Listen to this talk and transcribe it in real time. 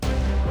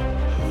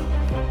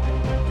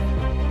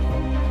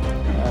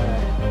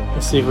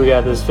Let's see if we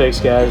got this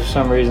fixed, guys. For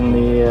some reason,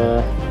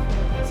 the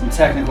some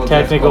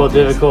technical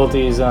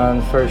difficulties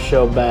on first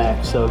show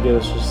back. So give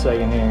us just a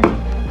second here.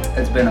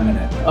 It's been a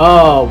minute.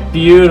 Oh,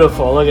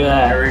 beautiful. Look at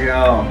that. There we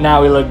go.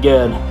 Now we look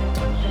good.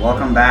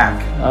 Welcome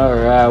back. All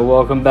right.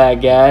 Welcome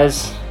back,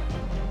 guys.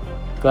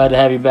 Glad to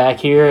have you back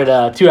here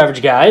at Two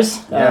Average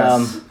Guys.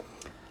 Yes.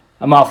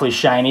 I'm awfully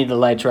shiny. The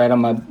light's right on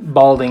my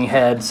balding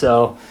head.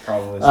 So,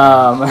 probably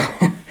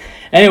so.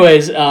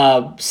 Anyways,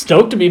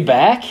 stoked to be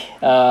back.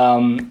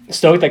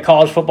 Stoked that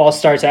college football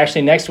starts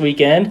actually next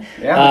weekend.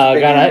 Yeah,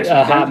 got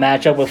a hot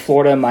matchup with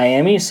Florida and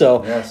Miami,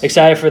 so yes.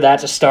 Excited for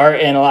that to start.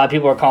 And a lot of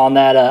people are calling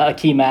that a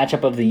key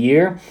matchup of the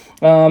year.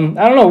 I don't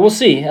know. We'll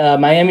see.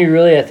 Miami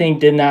really, I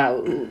think, did not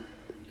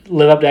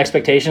live up to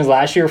expectations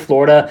last year.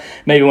 Florida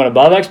maybe went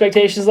above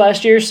expectations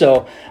last year.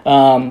 So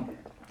a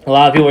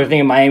lot of people are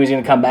thinking Miami's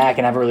going to come back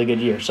and have a really good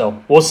year.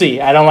 So we'll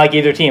see. I don't like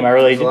either team. I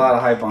really There's a lot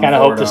of hype on kind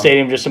of Florida. hope the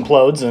stadium just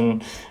implodes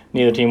and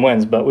neither team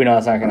wins, but we know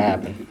that's not going to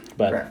happen.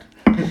 But Correct.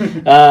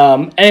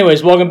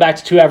 Anyways, welcome back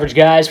to Two Average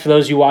Guys. For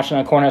those of you watching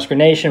on Cornhusker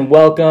Nation,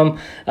 welcome.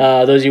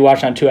 Those of you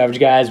watching on Two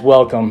Average Guys,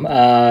 welcome.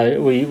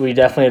 We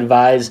definitely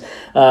advise,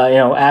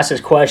 ask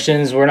us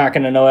questions. We're not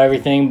going to know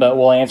everything, but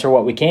we'll answer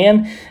what we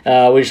can.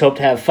 We just hope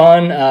to have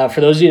fun. For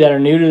those of you that are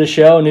new to the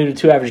show, new to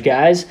Two Average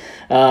Guys,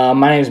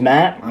 my name's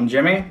Matt. I'm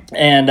Jimmy.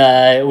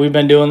 And we've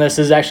been doing this.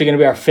 This is actually going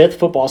to be our fifth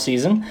football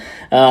season.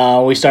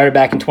 We started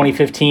back in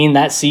 2015,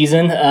 that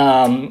season,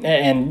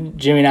 and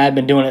Jimmy and I have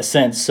been doing it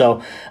since.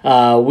 So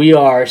we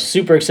are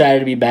super excited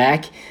to be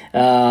back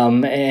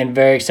and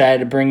very excited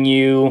to bring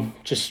you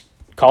just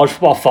college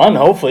football fun,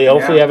 hopefully.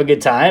 Hopefully you have a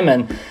good time,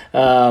 and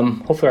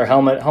hopefully our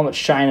helmet's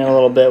shining a a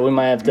little bit. We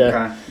might have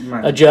to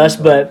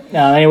adjust, but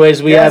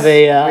anyways, we have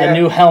a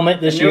new helmet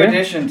this year. A new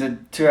addition to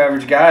Two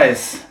Average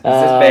Guys. It's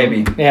this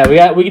baby.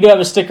 Yeah, we do have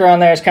a sticker on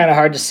there. It's kind of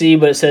hard to see,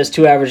 but it says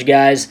Two Average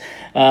Guys,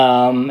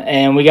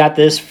 and we got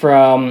this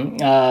from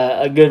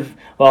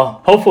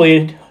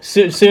hopefully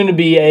soon to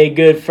be a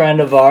good friend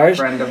of ours.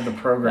 Friend of the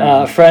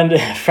program. Friend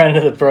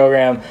of the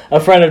program. A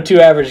friend of Two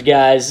Average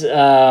Guys.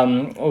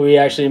 We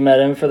actually met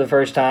him for the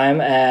first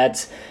time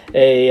at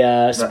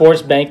a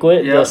sports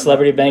banquet, the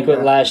celebrity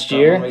banquet last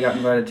year. We got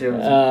invited to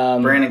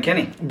Brandon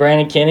Kinney.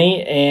 Brandon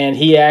Kinney, and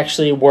he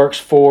actually works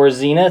for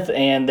Zenith,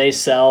 and they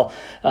sell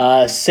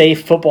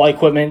safe football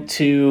equipment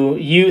to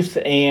youth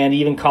and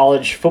even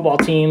college football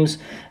teams.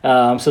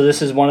 So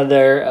this is one of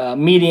their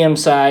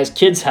medium-sized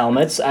kids'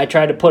 helmets. I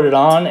tried to put it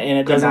on, and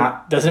it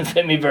doesn't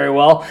fit me very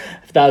well.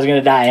 I thought I was going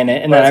to die in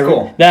it. And then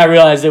I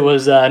realized it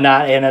was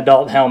not an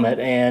adult helmet,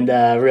 and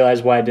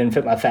realized why it didn't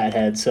fit my fat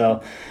head.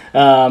 So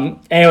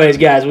anyways,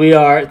 guys,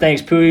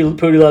 thanks,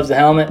 Pooty loves the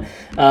helmet.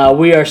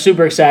 We are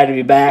super excited to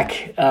be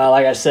back.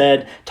 Like I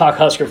said, talk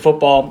Husker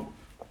football.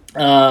 I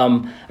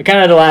kind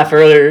of had to laugh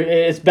earlier.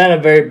 It's been a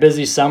very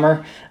busy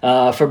summer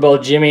for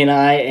both Jimmy and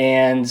I,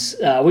 and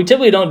we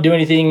typically don't do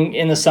anything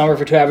in the summer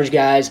for Two Average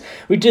Guys.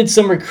 We did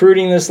some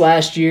recruiting this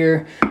last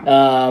year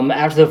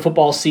after the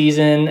football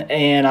season,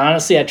 and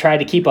honestly, I tried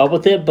to keep up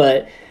with it,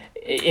 but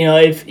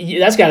if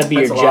that's got to be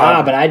your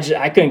job, and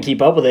I couldn't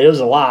keep up with it. It was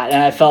a lot,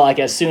 and I felt like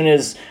as soon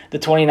as the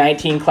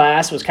 2019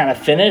 class was kind of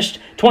finished,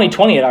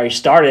 2020 had already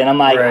started, and I'm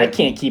like, I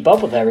can't keep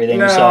up with everything.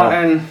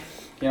 And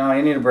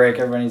you need a break.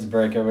 Everybody needs a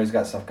break. Everybody's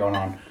got stuff going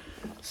on.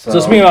 So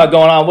speaking about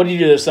going on, what did you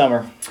do this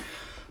summer?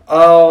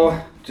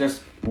 Oh,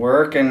 just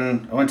work,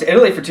 and I went to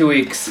Italy for 2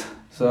 weeks.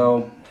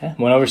 So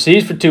went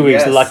overseas for 2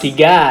 weeks. Yes. Lucky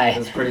guy. It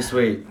was pretty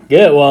sweet.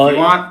 Good. Well, if you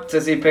want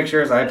to see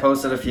pictures, I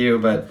posted a few,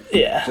 but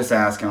just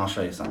ask and I'll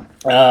show you some.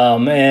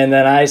 And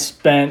then I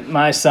spent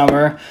my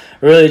summer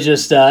really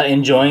just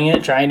enjoying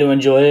it, trying to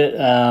enjoy it.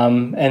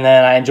 And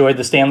then I enjoyed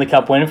the Stanley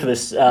Cup win for the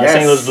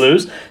St. Louis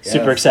Blues.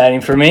 Super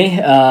exciting for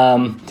me.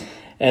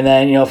 And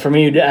then, for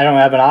me, I don't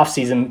have an off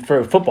season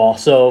for football.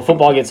 So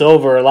football gets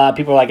over. A lot of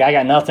people are like, I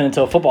got nothing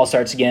until football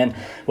starts again.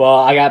 Well,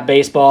 I got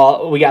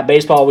baseball. We got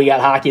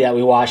hockey that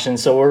we watched, and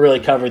so we're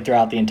really covered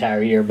throughout the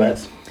entire year.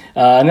 But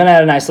and then I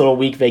had a nice little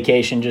week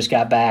vacation. Just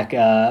got back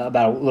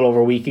about a little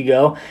over a week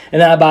ago,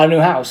 and then I bought a new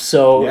house.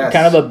 So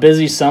kind of a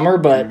busy summer,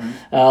 but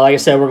like I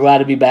said, we're glad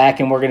to be back,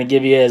 and we're going to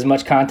give you as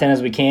much content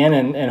as we can,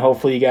 and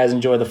hopefully you guys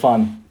enjoy the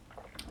fun.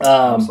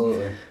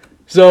 Absolutely.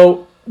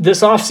 So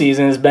this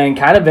offseason has been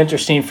kind of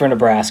interesting for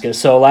Nebraska.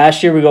 So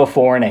last year we go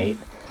 4-8.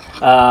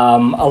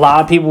 A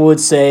lot of people would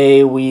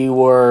say we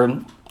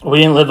didn't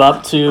live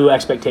up to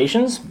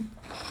expectations.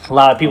 A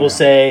lot of people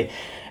say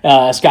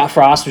Scott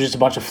Frost was just a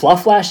bunch of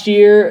fluff last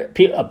year.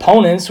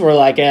 Opponents were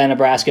like,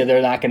 Nebraska,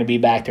 they're not going to be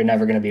back. They're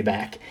never going to be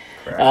back.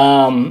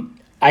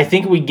 I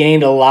think we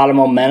gained a lot of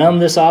momentum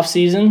this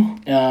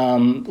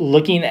offseason.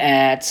 Looking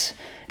at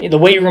the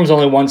weight room's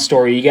only one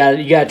story. You got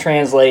to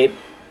translate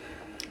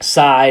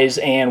size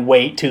and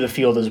weight to the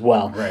field as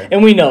well. Right.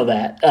 And we know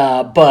that.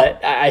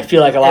 But I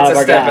feel like a lot of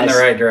our guys... It's a step in the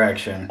right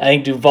direction. I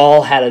think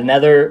Duval had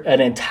an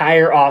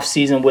entire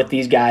offseason with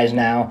these guys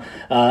now,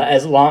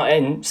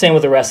 and same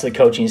with the rest of the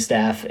coaching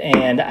staff.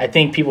 And I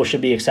think people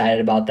should be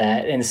excited about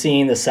that and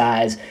seeing the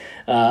size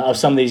of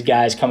some of these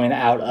guys coming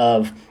out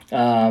of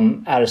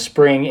out of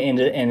spring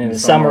into and in the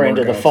Summer summer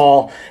into the workouts.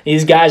 fall.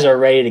 These guys are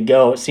ready to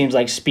go. It seems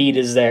like speed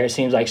is there. It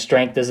seems like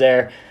strength is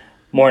there.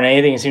 More than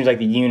anything, it seems like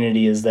the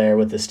unity is there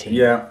with this team.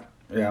 Yeah,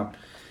 yeah.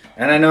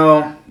 And I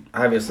know,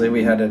 obviously,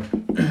 we had an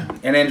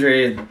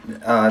injury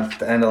at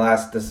the end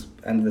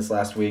of this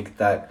last week,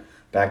 that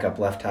backup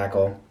left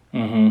tackle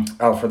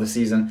out for the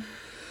season.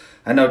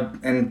 I know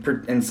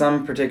in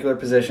some particular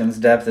positions,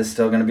 depth is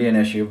still going to be an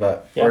issue,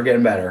 but we're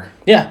getting better.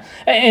 Yeah,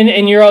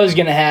 and you're always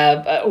going to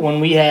have,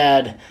 when we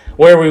had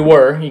where we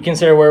were, you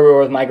consider where we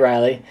were with Mike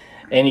Riley,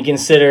 and you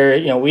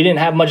consider, we didn't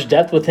have much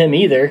depth with him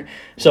either,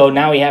 so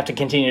now we have to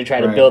continue to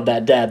try to build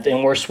that depth,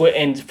 and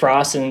and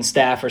Frost and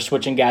staff are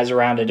switching guys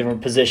around to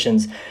different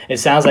positions. It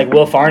sounds like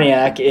Will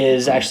Farniak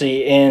is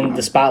actually in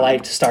the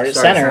spotlight to start at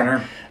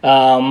center.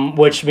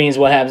 Which means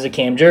what happens to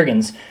Cam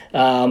Jurgens.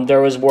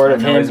 There was word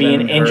of him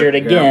being injured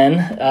again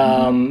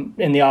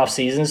in the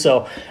offseason,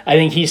 so I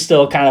think he's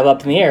still kind of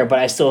up in the air, but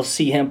I still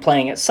see him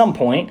playing at some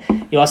point.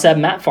 You also have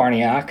Matt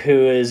Farniak,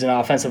 who is an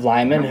offensive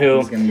lineman,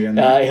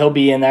 he'll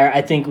be in there.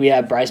 I think we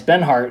have Bryce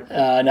Benhart,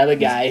 another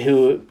guy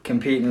who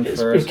competing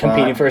for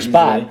a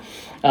spot.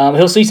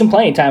 He'll see some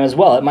playing time as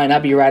well. It might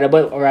not be right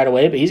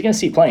away, but he's going to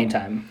see playing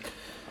time.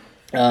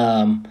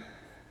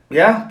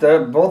 Yeah,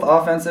 both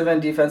offensive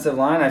and defensive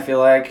line, I feel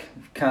like,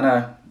 kind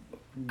of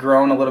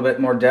grown a little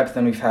bit more depth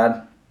than we've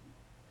had.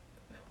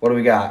 What do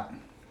we got?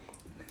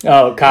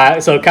 Oh,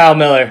 Kyle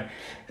Miller.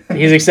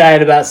 He's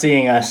excited about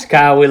seeing us.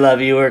 Kyle, we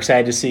love you. We're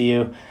excited to see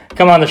you.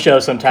 Come on the show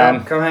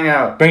sometime. Come hang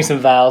out. Bring some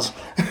vowels.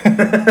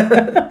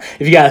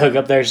 If you got to hook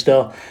up there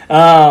still.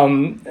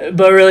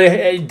 But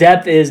really,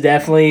 depth is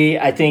definitely,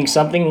 I think,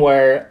 something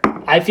where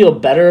I feel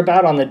better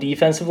about on the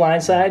defensive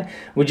line side.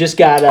 We just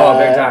got,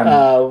 big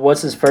time.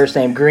 What's his first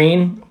name?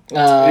 Green.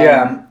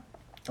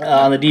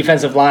 On the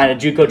defensive line, a late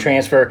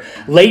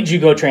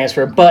JUCO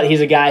transfer, but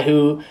he's a guy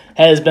who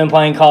has been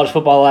playing college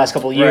football the last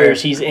couple of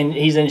years. Right.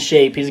 He's in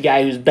shape. He's a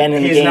guy who's been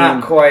in the game. He's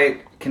not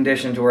quite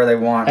conditioned to where they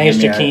want him. I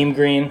think it's Jakeem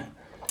Green.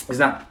 He's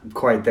not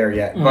quite there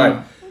yet,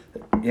 but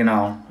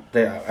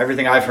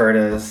everything I've heard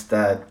is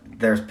that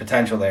there's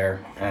potential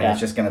there, and it's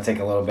just going to take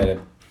a little bit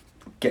of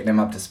getting him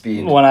up to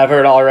speed. When I've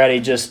heard already,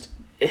 just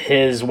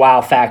his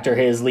wow factor,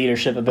 his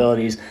leadership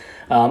abilities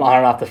on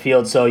and off the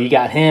field. So you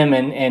got him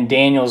and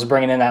Daniels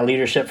bringing in that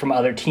leadership from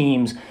other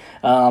teams.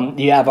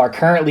 You have our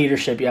current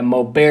leadership. You have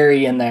Mo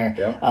Berry in there.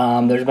 Yep.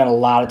 There's been a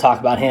lot of talk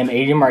about him.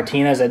 Adrian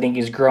Martinez, I think,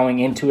 is growing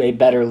into a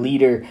better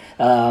leader.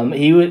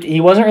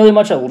 He wasn't really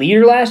much a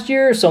leader last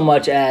year, so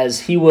much as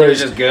he was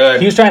just good.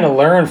 He was trying to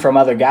learn from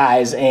other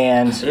guys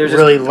and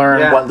really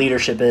learn what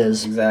leadership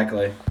is.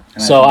 Exactly.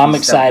 So I'm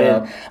excited.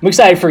 I'm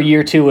excited for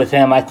year 2 with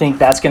him. I think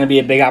that's going to be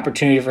a big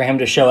opportunity for him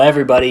to show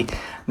everybody.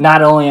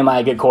 Not only am I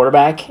a good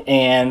quarterback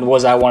and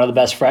was I one of the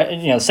best,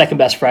 second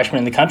best freshmen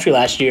in the country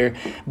last year,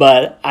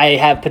 but I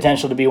have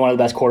potential to be one of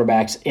the best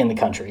quarterbacks in the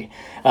country,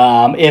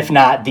 if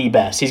not the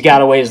best. He's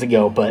got a ways to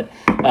go, but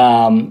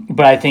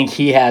I think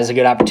he has a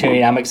good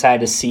opportunity. I'm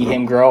excited to see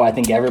him grow. I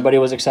think everybody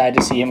was excited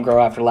to see him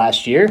grow after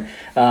last year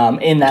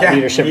in that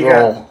leadership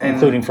role,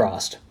 including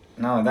Frost.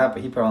 Not only that,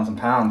 but he put on some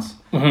pounds.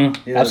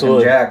 Mm-hmm.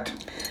 Absolutely. Jacked.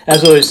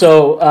 Absolutely.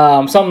 So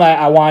something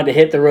I wanted to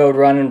hit the road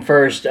running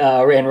first,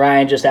 and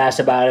Ryan just asked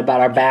about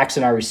our backs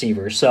and our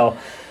receivers. So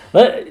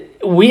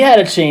we had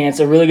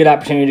a really good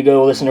opportunity to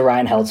go listen to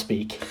Ryan Held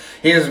speak.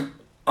 He is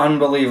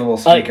unbelievable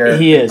speaker.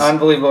 He is.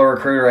 Unbelievable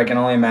recruiter, I can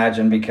only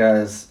imagine,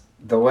 because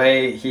the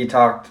way he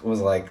talked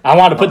was like... I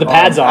wanted to put the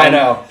pads on. I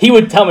know. He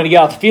would tell me to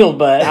get off the field,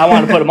 but I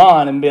wanted to put them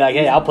on and be like,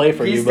 hey, I'll play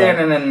for you. He's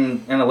standing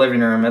in a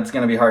living room. It's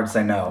going to be hard to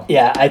say no.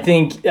 Yeah, I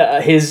think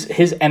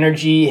his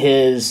energy,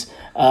 his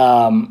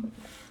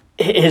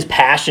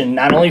passion,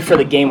 not only for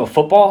the game of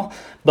football,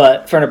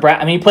 but for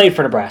Nebraska. I mean, he played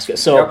for Nebraska,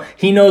 so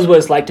he knows what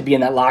it's like to be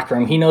in that locker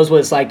room. He knows what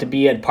it's like to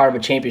be a part of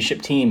a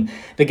championship team.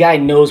 The guy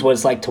knows what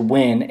it's like to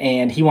win,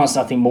 and he wants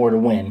nothing more to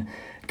win.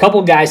 A couple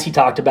of guys he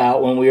talked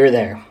about when we were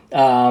there.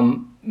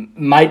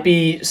 Might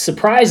be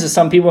surprised to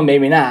some people,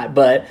 maybe not,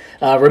 but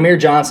Ramir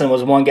Johnson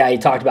was one guy he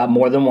talked about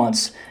more than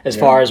once as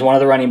far as one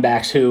of the running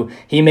backs who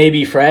he may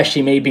be fresh,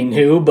 he may be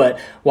new, but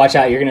watch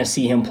out, you're going to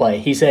see him play.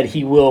 He said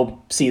he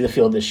will see the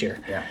field this year.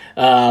 Yeah.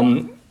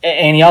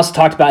 And he also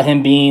talked about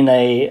him being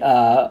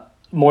a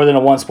more than a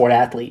one-sport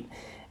athlete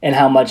and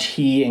how much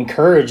he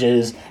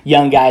encourages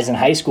young guys in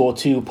high school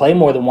to play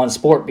more than one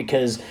sport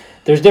because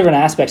there's different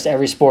aspects to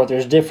every sport.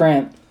 There's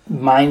different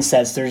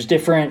mindsets. There's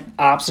different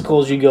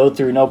obstacles you go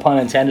through, no pun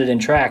intended, in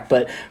track.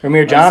 But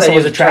Ramir Johnson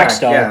was a track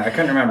star. Yeah, I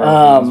couldn't remember if he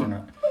was or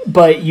not.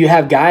 But you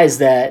have guys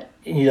that,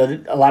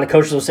 a lot of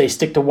coaches will say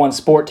stick to one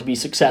sport to be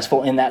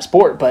successful in that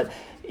sport. But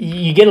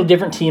you get a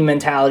different team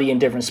mentality in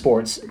different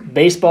sports.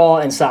 Baseball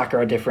and soccer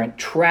are different.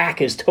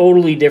 Track is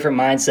totally different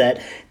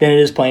mindset than it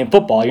is playing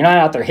football. You're not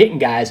out there hitting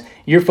guys.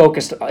 You're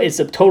focused. It's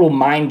a total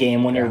mind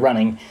game when you're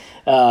running.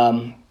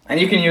 And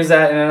you can use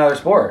that in another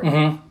sport.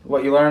 Mm-hmm.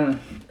 What you learn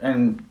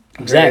and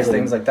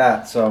things like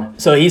that. So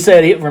he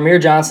said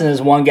Ramir Johnson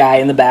is one guy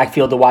in the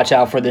backfield to watch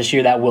out for this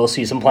year that will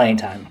see some playing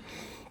time.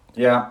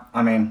 Yeah,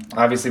 I mean,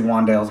 obviously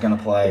Wandale's going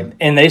to play.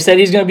 And they said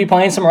he's going to be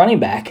playing some running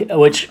back,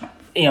 which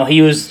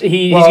he's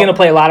going to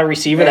play a lot of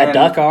receiver that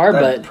Duck are,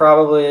 that but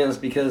probably is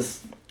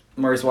because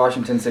Maurice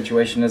Washington's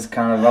situation is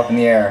kind of up in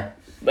the air.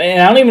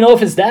 And I don't even know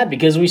if it's that,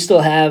 because we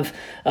still have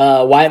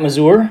Wyatt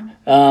Mazur,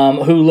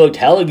 who looked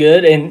hella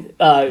good, and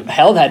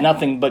Held had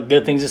nothing but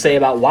good things to say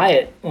about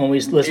Wyatt when we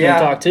listened to him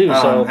talk too.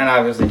 So and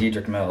obviously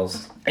Dedrick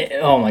Mills.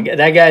 Oh my God,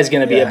 that guy's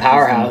going to be a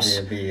powerhouse. He's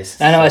gonna be a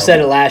beast, I know I said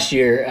it last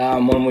year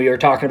when we were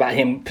talking about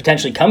him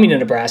potentially coming to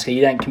Nebraska. He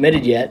hadn't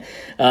committed yet.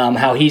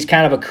 How he's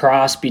kind of a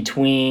cross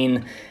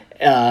between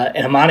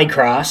an Amani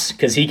Cross,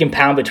 because he can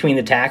pound between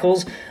the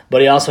tackles,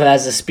 but he also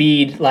has the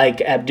speed like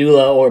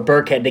Abdullah or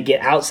Burkhead to get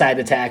outside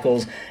the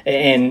tackles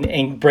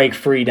and break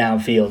free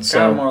downfield. So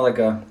kind of more like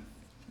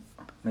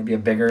maybe a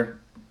bigger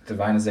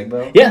Divine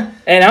Azigbo. Yeah,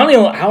 and I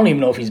don't even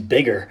know if he's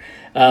bigger.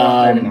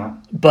 Maybe not.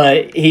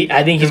 But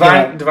I think he's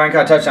Divine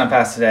caught a touchdown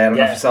pass today. I don't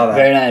know if you saw that.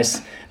 Very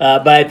nice.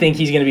 But I think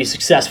he's going to be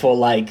successful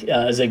like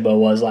Zigbo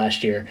was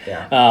last year.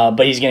 Yeah.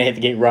 But he's going to hit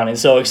the gate running.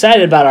 So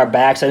excited about our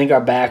backs. I think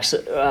our backs,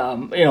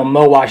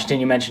 Mo Washington,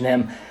 you mentioned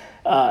him.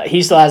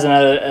 He still has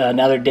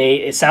another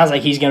date. It sounds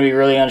like he's going to be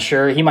really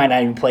unsure. He might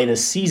not even play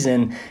this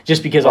season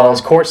just because all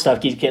his court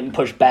stuff keeps getting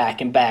pushed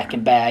back and back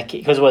and back.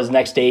 Because his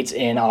next date's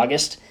in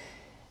August.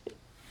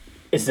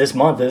 It's this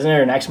month, isn't it,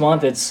 or next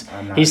month?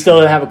 He's still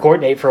going to have a court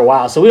date for a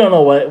while, so we don't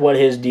know what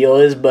his deal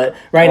is. But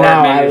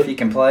now, maybe if he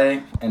can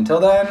play until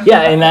then.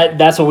 Yeah, and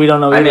that's what we don't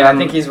know. I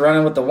think he's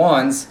running with the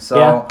ones,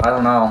 so I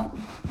don't know.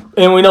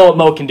 And we know what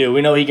Mo can do.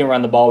 We know he can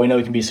run the ball. We know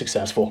he can be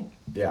successful.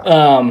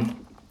 Yeah.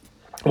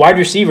 Wide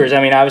receivers.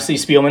 I mean, obviously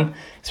Spielman.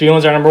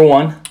 Spielman's our number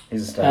one.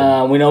 He's a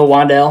stud. We know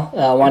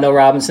Wandell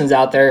Robinson's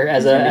out there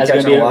as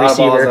going to be a lot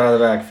receiver. Of balls out of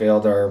the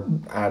backfield or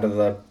out of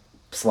the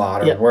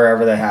slot or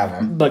wherever they have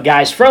him. But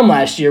guys from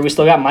last year, we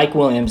still got Mike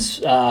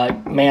Williams. I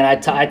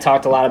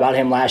talked a lot about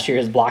him last year,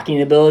 his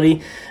blocking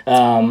ability.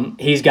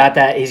 He's got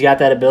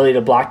that ability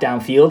to block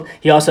downfield.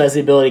 He also has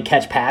the ability to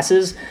catch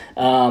passes.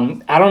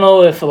 I don't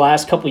know if the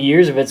last couple of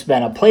years, if it's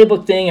been a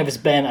playbook thing, if it's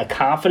been a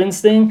confidence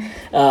thing,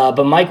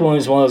 but Mike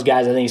Williams is one of those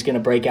guys I think is going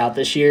to break out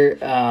this year,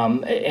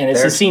 and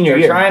it's his senior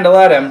year. They're trying to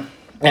let him.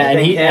 I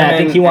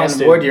think he wants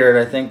to. Woodyard,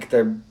 I think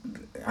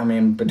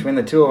between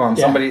the two of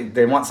them,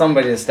 they want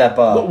somebody to step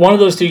up. One of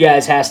those two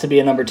guys has to be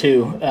a number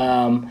two.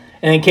 And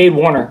then Cade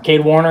Warner.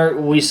 Cade Warner,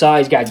 we saw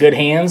he's got good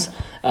hands.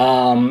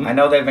 I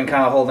know they've been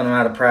kind of holding him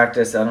out of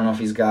practice. I don't know if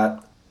he's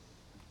got...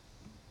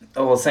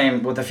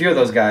 same with a few of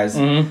those guys.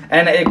 Mm-hmm.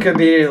 And it could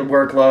be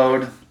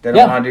workload. They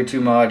don't want to do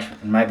too much.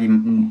 It might be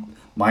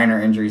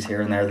minor injuries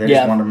here and there. They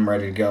just want them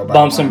ready to go.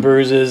 Bumps and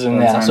bruises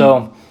and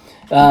So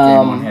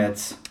game one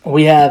hits.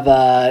 We have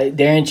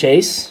Darian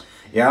Chase.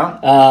 Yeah.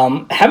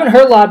 Haven't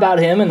heard a lot about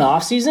him in the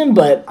offseason,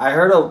 but I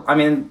heard I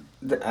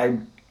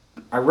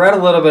read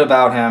a little bit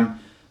about him.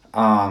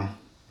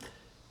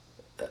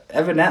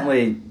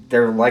 Evidently,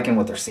 they're liking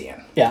what they're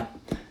seeing. Yeah.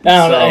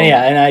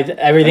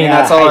 Everything.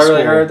 That's all I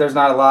really heard. There's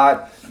not a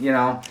lot,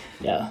 Yeah.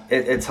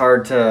 It's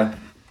hard to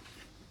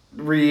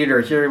read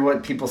or hear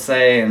what people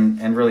say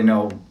and really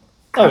know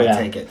how to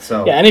take it.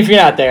 So and if you're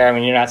not there,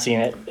 you're not seeing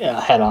it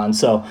head on.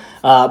 So,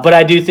 but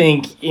I do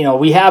think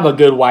we have a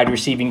good wide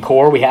receiving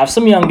core. We have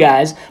some young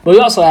guys, but we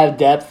also have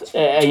depth.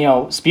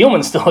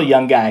 Spielman's still a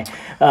young guy.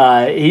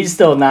 He's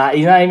not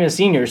even a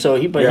senior. So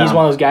he's one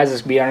of those guys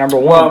that's gonna be our number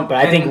one. But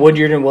I think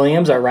Woodyard and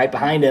Williams are right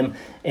behind him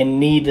and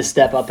need to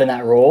step up in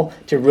that role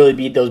to really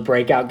beat those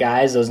breakout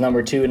guys, those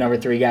number 2 and number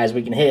 3 guys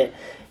we can hit,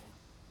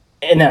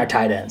 and then our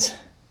tight ends.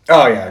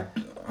 Oh yeah.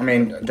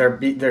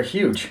 They're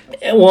huge.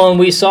 Well, and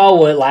we saw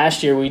what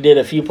last year we did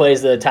a few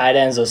plays to the tight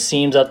ends, those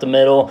seams up the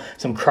middle,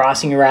 some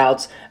crossing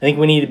routes. I think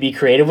we need to be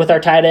creative with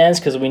our tight ends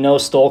because we know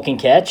Stoll can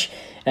catch.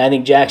 And I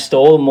think Jack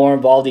Stoll, the more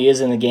involved he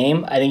is in the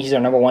game, I think he's our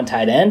number 1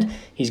 tight end.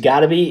 He's got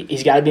to be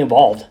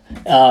involved.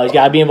 He's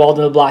got to be involved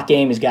in the block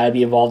game. He's got to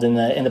be involved in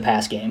the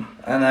pass game.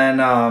 And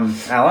then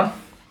Allen.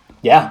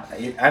 Yeah.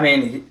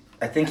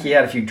 I think he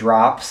had a few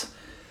drops.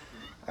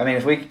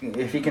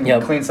 If he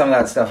can clean some of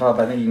that stuff up,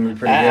 I think he can be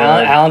pretty good.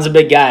 Allen's a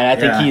big guy, and I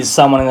think he's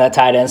someone in that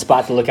tight end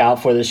spot to look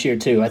out for this year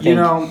too. I think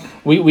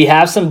we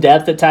have some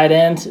depth at tight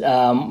end.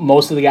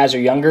 Most of the guys are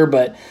younger,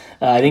 but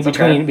I think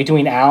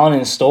between Allen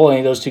and Stoll, I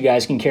think those two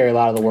guys can carry a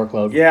lot of the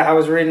workload. Yeah, I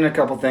was reading a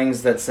couple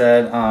things that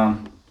said,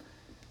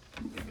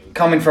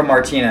 coming from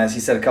Martinez, he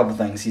said a couple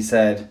things. He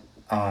said,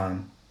 we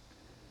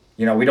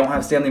don't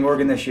have Stanley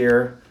Morgan this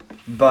year,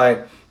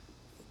 but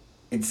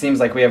it seems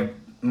like we have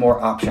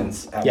more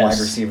options at wide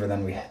receiver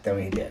than we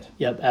did.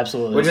 Yep,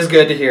 absolutely. Which is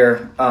good to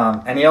hear.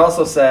 And he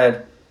also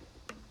said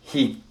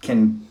he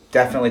can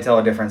definitely tell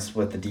a difference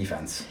with the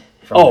defense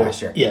from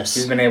last year. Yes.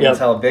 He's been able to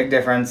tell a big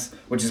difference,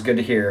 which is good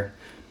to hear,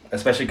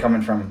 especially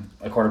coming from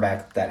a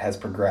quarterback that has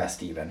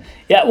progressed even.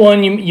 Yeah, well,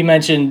 and you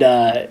mentioned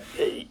no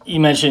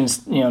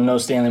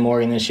Stanley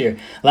Morgan this year.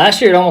 Last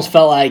year it almost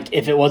felt like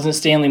if it wasn't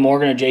Stanley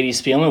Morgan or J.D.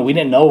 Spielman, we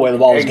didn't know where the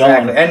ball was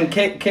going. And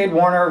Cade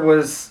Warner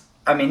was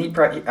I mean,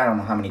 I don't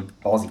know how many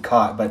balls he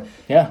caught, but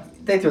Yeah.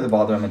 they threw the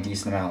ball to him a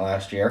decent amount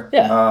last year.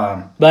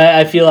 Yeah. But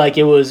I feel like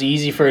it was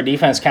easy for a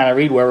defense to kind of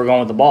read where we're going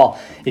with the ball.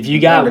 If you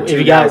got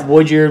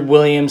Woodyard,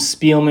 Williams,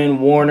 Spielman,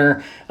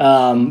 Warner,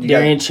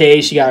 Darian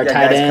Chase, you got our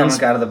tight ends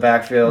coming out of the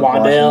backfield,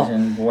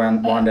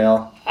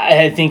 Wandale.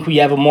 I think we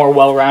have a more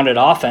well-rounded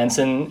offense.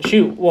 And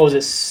shoot, what was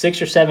it,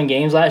 6 or 7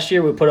 games last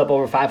year? We put up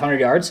over 500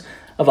 yards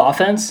of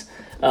offense.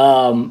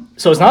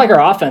 So it's not like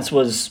our offense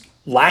was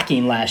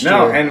lacking last year.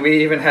 No, and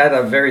we even had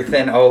a very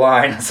thin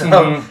O-line.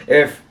 So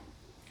if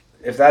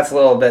that's a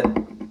little bit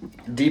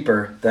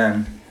deeper,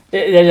 then I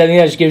think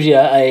that just gives you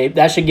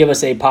that should give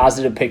us a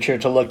positive picture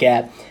to look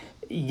at.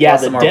 Yeah,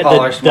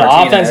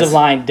 the offensive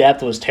line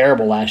depth was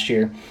terrible last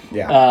year.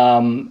 Yeah.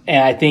 And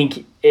I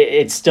think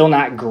it's still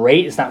not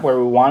great. It's not where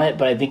we want it,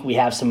 but I think we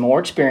have some more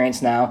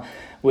experience now.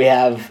 We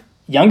have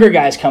younger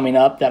guys coming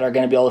up that are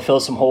going to be able to fill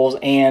some holes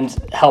and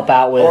help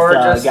out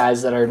with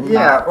guys that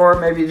are or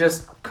maybe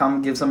just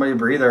come give somebody a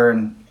breather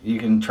and you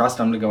can trust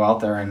them to go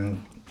out there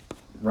and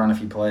run a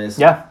few plays.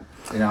 Yeah.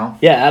 You know?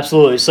 Yeah,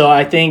 absolutely. So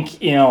I think,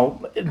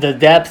 the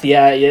depth,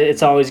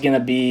 it's always going to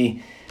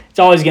be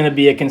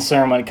a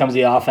concern when it comes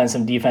to the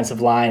offensive and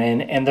defensive line,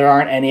 and there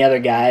aren't any other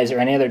guys or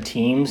any other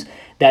teams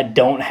that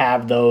don't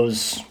have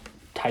those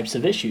types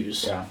of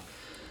issues. Yeah.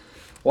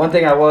 One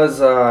thing I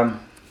was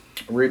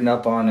reading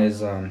up on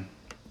is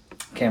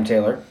Cam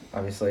Taylor,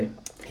 obviously.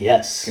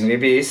 Yes. He's going to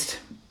be a beast.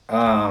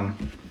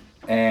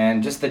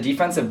 And just the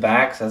defensive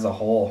backs as a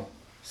whole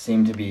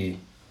seem to be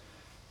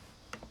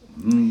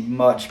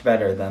much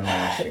better than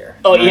last year.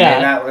 Oh, and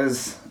yeah.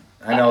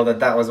 I know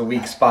that was a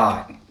weak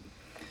spot.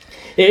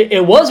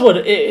 It was what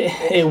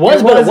it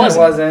was, but it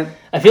wasn't.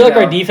 I feel like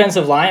our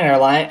defensive line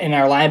and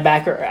our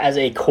linebacker as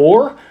a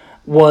core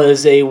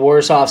was a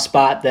worse off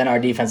spot than our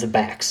defensive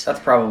backs. That's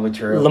probably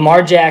true.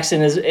 Lamar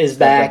Jackson is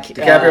back.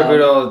 DiCaprio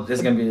Bootle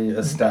is going to be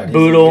a stud.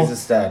 He's a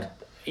stud.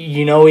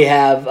 We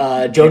have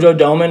JoJo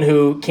Domann,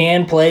 who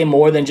can play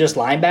more than just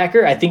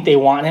linebacker. I think they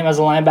want him as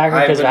a linebacker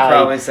because of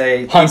how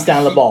he hunts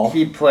down the ball.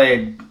 He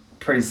played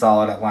pretty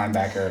solid at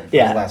linebacker for the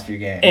last few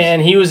games.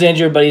 And he was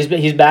injured, but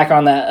he's back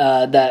on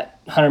that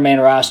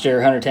 100-man roster,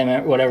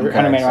 110-man, whatever,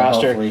 100-man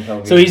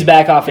roster. So he's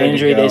back off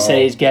injury. They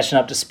say he's catching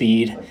up to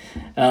speed.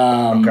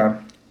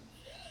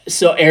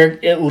 So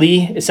Eric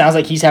Lee, it sounds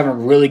like he's having a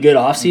really good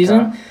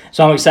offseason. Okay.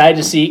 So I'm excited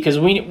to see, because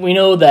we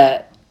know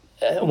that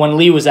when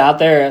Lee was out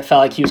there, it felt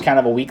like he was kind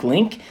of a weak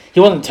link. He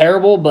wasn't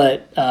terrible,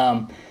 but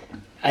I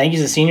think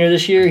he's a senior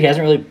this year. He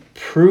hasn't really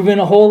proven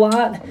a whole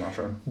lot. I'm not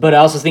sure. But I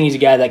also think he's a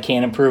guy that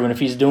can improve. And if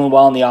he's doing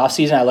well in the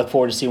offseason, I look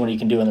forward to see what he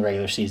can do in the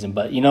regular season.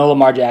 But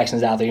Lamar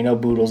Jackson's out there.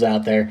 Boodle's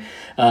out there.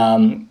 We have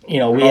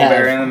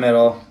Mulberry in the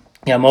middle.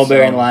 Yeah,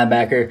 Mulberry and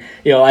linebacker.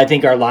 I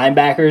think our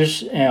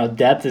linebackers,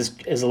 depth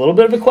is a little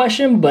bit of a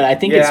question, but I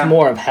think it's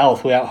more of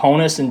health. We have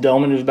Honus and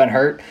Domann who's been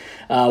hurt.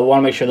 We want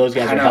to make sure those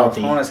guys are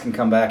healthy. If Honus can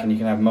come back and you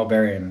can have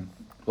Mulberry and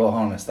Will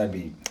Honus, that'd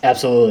be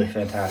absolutely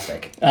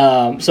fantastic.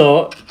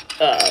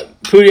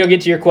 Pooty, I'll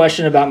get to your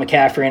question about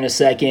McCaffrey in a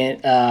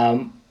second.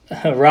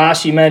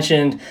 Ross, you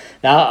mentioned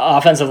the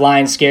offensive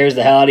line scares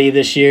the hell out of you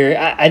this year.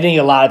 I think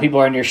a lot of people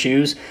are in your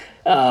shoes.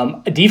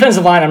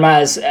 Defensive line, I'm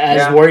not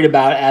as worried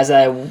about as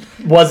I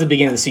was at the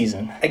beginning of the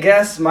season. I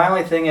guess my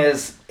only thing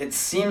is it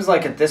seems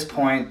like at this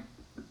point,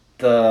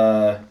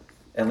 at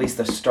least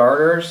the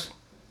starters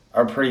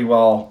are pretty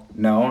well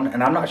known,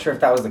 and I'm not sure if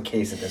that was the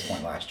case at this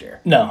point last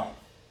year. No.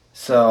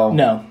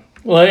 No.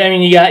 Well, I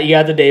mean, you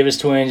got the Davis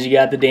twins, you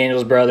got the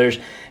Daniels brothers,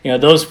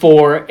 those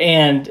four,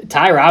 and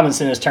Ty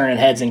Robinson is turning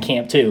heads in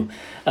camp too.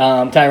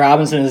 Ty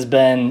Robinson has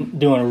been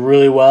doing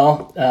really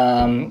well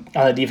on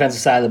the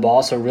defensive side of the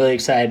ball, so really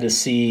excited to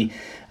see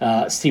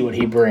what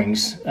he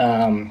brings.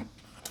 And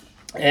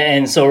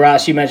so,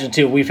 Ross, you mentioned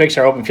too, we fixed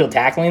our open field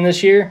tackling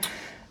this year.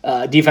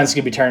 Defense is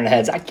gonna be turning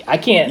heads. I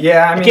can't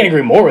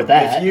agree more with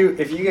that.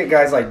 If you get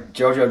guys like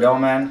JoJo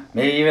Domann,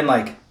 maybe even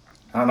like,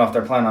 I don't know if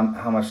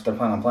how much they're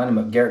planning on playing him,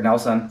 but Garrett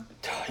Nelson.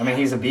 I mean,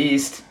 he's a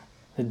beast.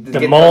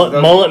 The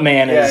mullet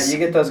man is. Yeah, you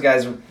get those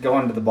guys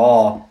going to the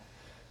ball.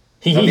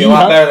 It'll be a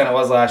lot better than it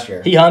was last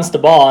year. He hunts the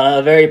ball, and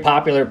a very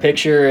popular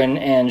picture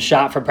and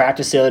shot for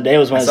practice the other day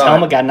was when his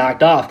helmet got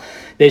knocked off.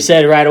 They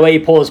said right away he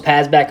pulled his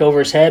pads back over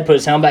his head, put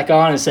his helmet back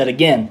on, and said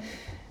again,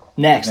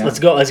 next, let's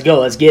go, let's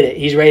get it.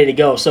 He's ready to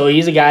go. So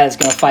he's a guy that's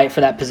going to fight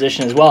for that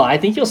position as well. I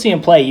think you'll see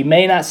him play. You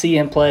may not see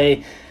him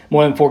play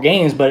more than 4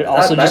 games, but it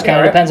also just kind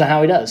of depends on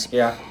how he does.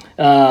 Yeah.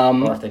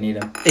 Or if they need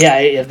him. Yeah,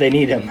 if they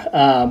need him.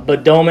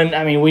 But Domann,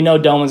 I mean, we know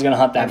Domann's going to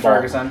hunt that ball.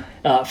 Ferguson.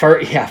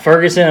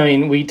 Ferguson. I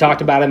mean, we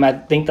talked about him, I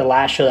think, the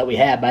last show that we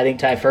had, but I think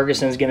Ty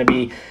Ferguson is going to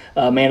be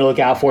a man to look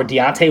out for.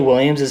 Deontay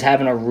Williams is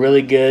having a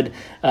really good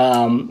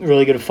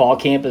fall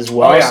camp as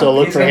well, so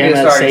look for him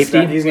as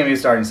safety. He's going to be a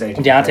starting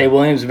safety. Deontay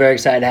Williams, very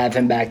excited to have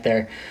him back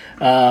there.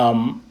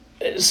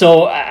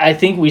 So I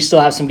think we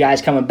still have some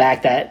guys coming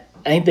back that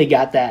I think they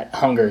got that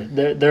hunger.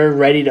 They're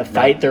ready to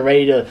fight. They're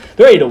ready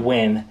to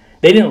win.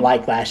 They didn't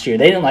like last year.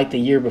 They didn't like the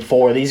year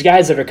before. These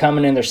guys that are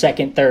coming in their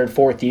second, third,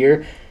 fourth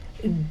year,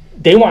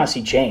 they want to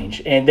see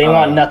change, and they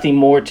want nothing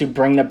more to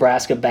bring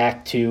Nebraska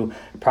back to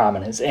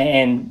prominence.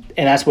 And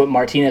that's what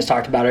Martinez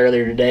talked about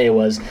earlier today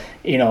was,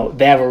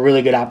 they have a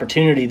really good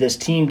opportunity, this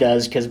team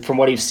does, because from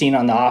what he's seen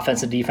on the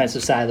offensive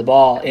defensive side of the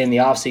ball in the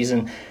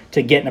offseason,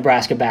 to get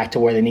Nebraska back to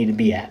where they need to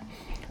be at.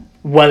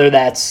 Whether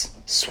that's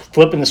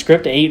flipping the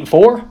script to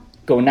 8-4,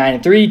 going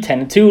 9-3,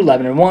 10-2,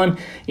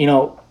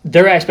 11-1,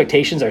 their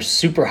expectations are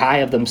super high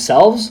of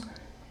themselves.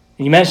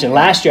 And you mentioned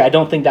last year, I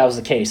don't think that was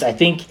the case. I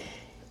think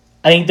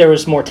there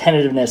was more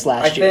tentativeness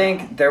last year. I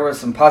think there was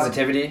some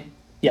positivity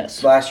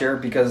last year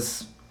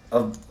because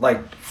of,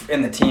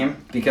 in the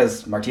team,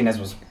 because Martinez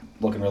was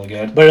looking really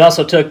good. But it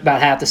also took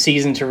about half the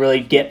season to really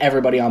get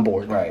everybody on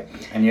board. Right.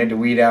 And you had to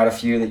weed out a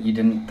few that you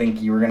didn't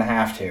think you were going to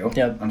have to,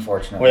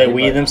 unfortunately. Where they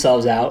weeded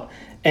themselves out.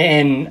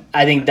 And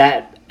I think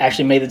that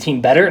actually made the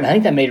team better, and I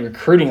think that made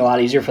recruiting a lot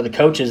easier for the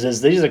coaches,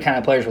 as these are the kind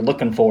of players we're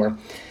looking for.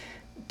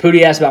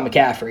 Pooty asked about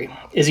McCaffrey.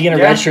 Is he going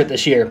to redshirt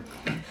this year?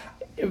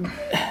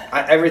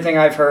 Everything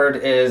I've heard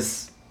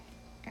is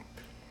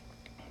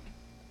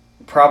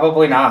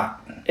probably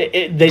not.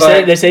 They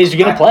say he's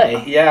going to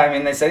play. Yeah,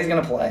 they say he's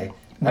going to play.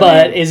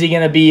 But is he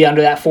going to be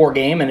under that 4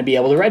 game and be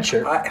able to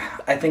redshirt?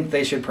 I think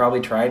they should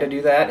probably try to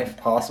do that if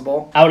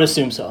possible. I would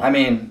assume so.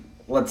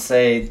 Let's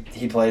say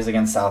he plays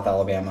against South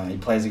Alabama. He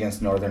plays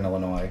against Northern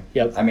Illinois.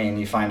 Yep.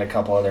 You find a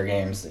couple other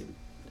games that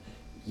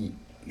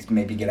he's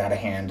maybe get out of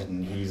hand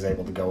and he's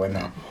able to go in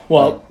there.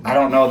 Well, but I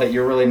don't know that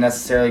you're really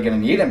necessarily going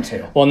to need him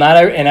to. Well,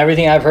 and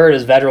everything I've heard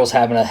is Vedrill's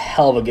having a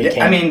hell of a good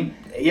game.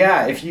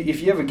 If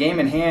you have a game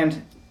in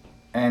hand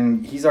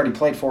and he's already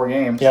played 4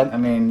 games, yep.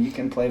 You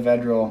can play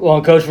Vedrill. Well,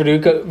 and Coach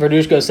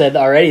Verdushko said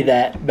already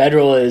that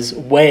Vedrill is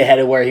way ahead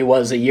of where he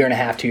was a year and a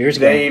half, 2 years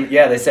ago.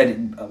 They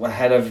said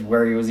ahead of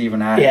where he was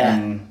even at. Yeah,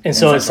 and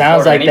so it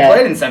sounds Florida. like and that. He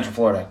played in Central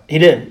Florida. He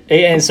did,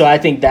 and so I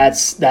think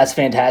that's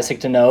fantastic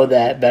to know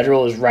that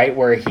Vedrill is right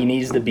where he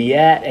needs to be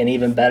at, and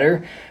even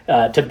better,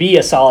 to be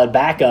a solid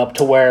backup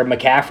to where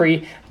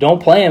McCaffrey,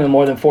 don't play him in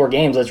more than 4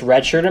 games. Let's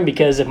redshirt him,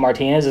 because if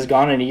Martinez is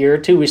gone in a year or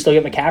 2, we still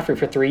get McCaffrey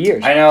for 3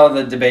 years. I know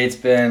the debate's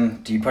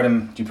been, do you put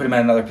him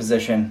at another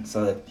position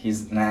so that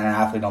he's an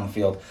athlete on the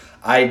field?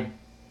 I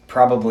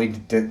probably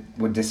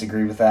would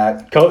disagree with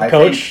that.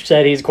 Coach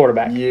said he's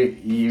quarterback.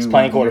 He's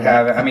playing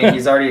quarterback.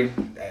 He's already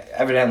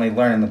evidently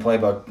learning the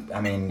playbook.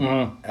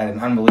 At an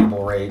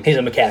unbelievable rate. He's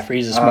a McCaffrey.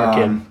 He's a smart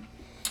kid.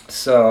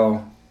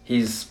 So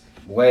he's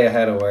way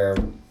ahead of where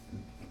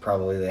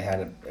probably they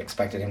had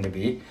expected him to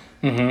be.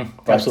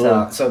 Mm-hmm.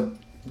 Absolutely. So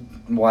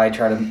why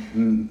try to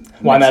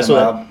mess with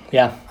up? It?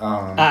 Yeah.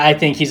 I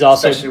think he's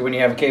also, especially when you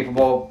have a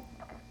capable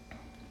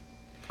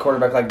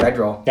quarterback like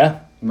Vedrill. Yeah.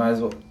 You might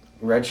as well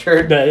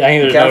redshirt. I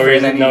think there's no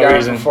reason. And then you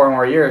got him for 4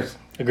 more years.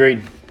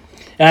 Agreed.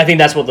 And I think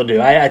that's what they'll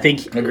do. I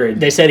think Agreed.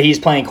 They said he's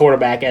playing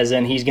quarterback, as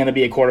in he's going to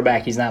be a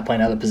quarterback. He's not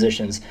playing other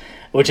positions,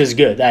 which is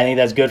good. I think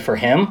that's good for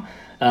him,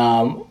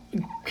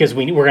 because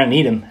we're going to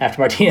need him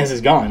after Martinez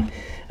is gone,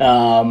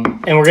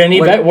 and we're going to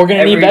need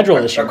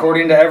Vedrill this year.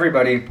 According to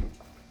everybody,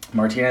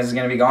 Martinez is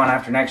going to be gone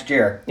after next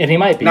year, and he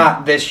might be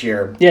not this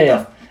year.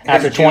 Yeah.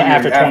 After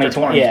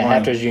 2020,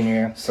 after his junior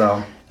year.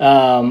 So.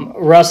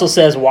 Russell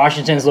says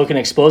Washington's looking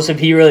explosive.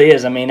 He really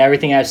is.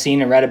 Everything I've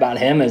seen and read about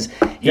him is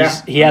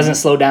he hasn't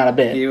slowed down a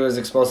bit. He was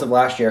explosive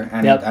last year,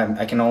 and yep.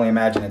 I can only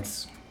imagine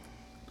it's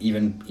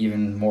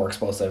even more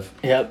explosive.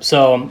 Yep.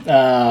 So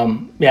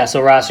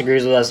so Ross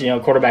agrees with us.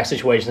 Quarterback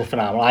situation is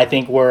phenomenal. I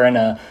think we're in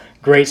a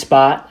great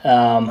spot.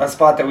 A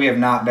spot that we have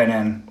not been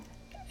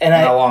in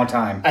a long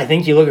time. I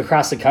think you look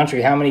across the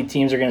country, how many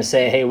teams are going to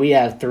say, "Hey, we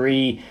have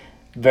 3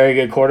 very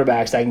good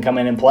quarterbacks that can come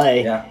in and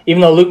play." Yeah.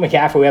 Even though Luke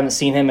McCaffrey, we haven't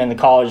seen him in the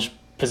college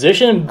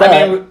position,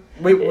 but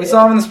we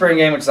saw him in the spring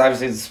game, which is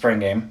obviously the spring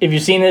game. If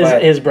you've seen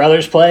his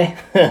brothers play,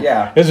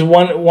 yeah, there's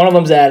one of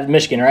them's at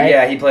Michigan, right?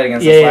 Yeah, he played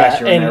against us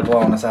last year, and they're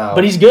blowing us out.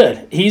 But he's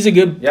good. He's a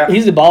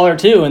baller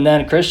too. And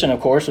then Christian, of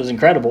course, was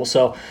incredible.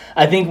 So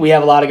I think we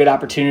have a lot of good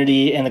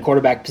opportunity in the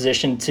quarterback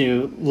position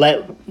to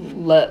let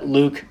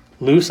Luke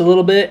loose a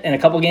little bit in a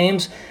couple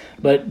games,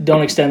 but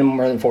don't extend him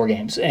more than 4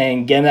 games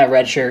and get him that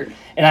red shirt.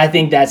 And I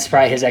think that's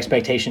probably his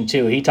expectation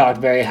too. He talked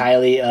very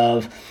highly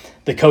of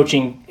the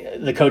coaching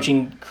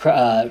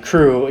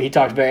crew. He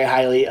talked very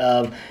highly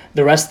of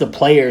the rest of the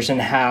players and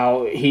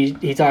how he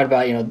talked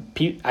about,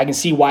 I can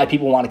see why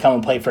people want to come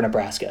and play for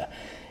Nebraska.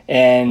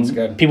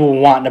 And people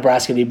want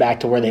Nebraska to be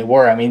back to where they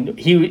were.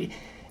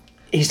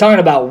 He's talking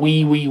about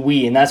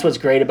we, and that's what's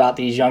great about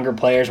these younger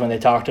players when they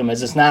talk to him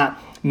is it's not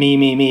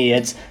me.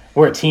 It's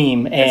we're a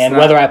team, and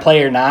whether I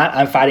play or not,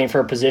 I'm fighting for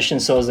a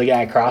position. So is the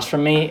guy across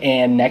from me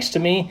and next to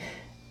me,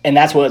 and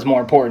that's what's more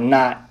important,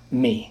 not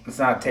me. It's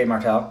not Tate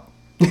Martell.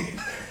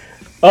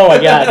 Oh my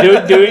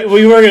God,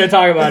 we were going to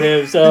talk about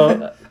him.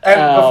 So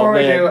before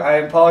we do, I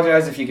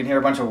apologize if you can hear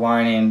a bunch of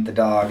whining. The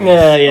dog is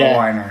a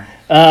whiner.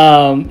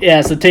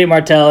 So Tate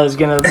Martell is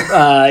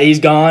he's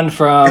gone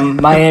from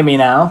Miami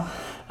now.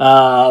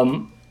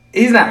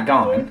 He's not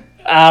gone.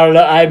 I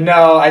don't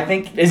know. I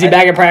think... Is he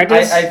back at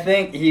practice? I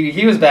think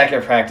he was back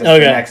at practice the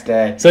next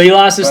day. So he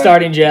lost his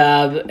starting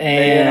job. And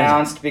they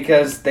announced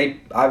because they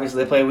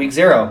play week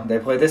 0. They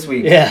play this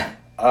week. Yeah.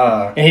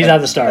 And he's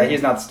not the starter.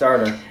 He's not the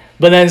starter.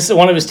 But then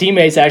one of his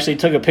teammates actually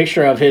took a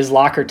picture of his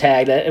locker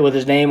tag with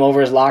his name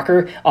over his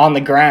locker on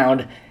the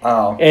ground.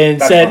 Oh,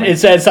 and it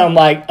said something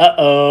like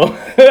 "uh-oh"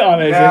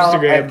 on his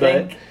Instagram. I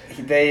think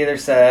they either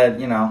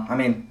said, I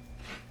mean,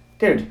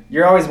 dude,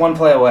 you're always one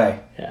play away.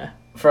 Yeah.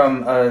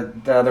 From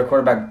the other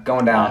quarterback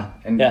going down,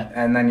 and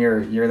then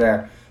you're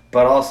there.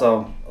 But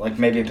also, like,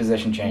 maybe a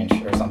position change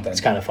or something.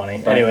 It's kind of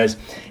funny. But, anyways,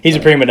 he's a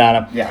prima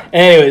donna. Yeah.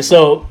 Anyway,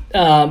 so,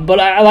 but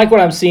I like what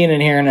I'm seeing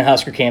and hearing in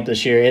Husker camp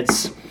this year.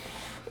 It's,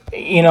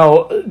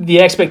 the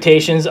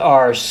expectations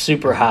are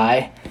super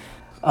high.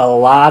 A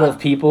lot of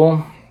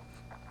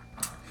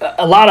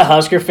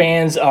Husker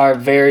fans are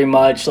very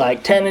much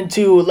like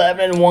 10-2,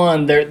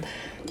 11-1.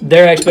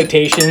 Their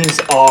expectations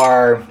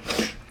are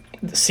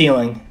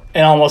ceiling,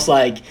 and almost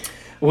like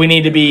we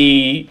need to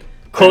be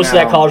close to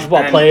that college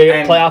football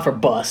playoff or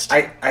bust.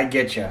 I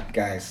get you,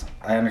 guys.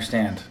 I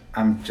understand.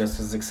 I'm just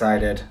as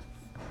excited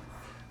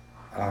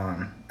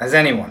as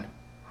anyone.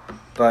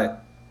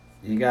 But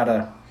you got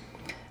to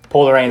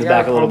pull the reins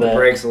back a little bit. Pull the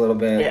brakes a little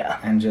bit. Yeah.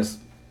 And just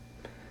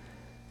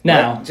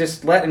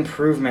let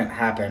improvement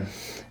happen.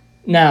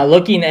 Now,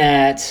 looking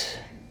at...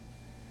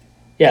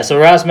 so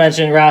Ross, I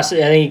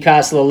think he caught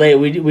us a little late.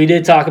 We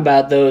did talk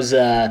about those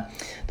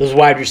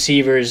wide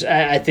receivers.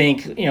 I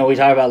think, we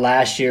talked about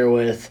last year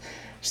with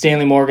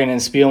Stanley Morgan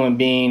and Spielman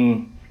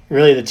being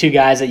really the two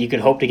guys that you could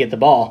hope to get the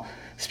ball.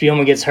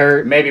 Spielman gets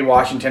hurt. Maybe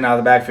Washington out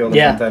of the backfield or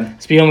something.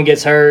 Spielman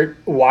gets hurt.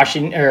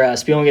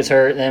 Spielman gets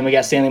hurt. And then we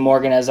got Stanley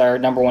Morgan as our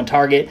number one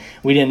target.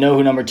 We didn't know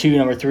who number 2,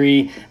 number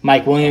 3,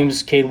 Mike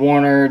Williams, Cade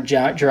Warner,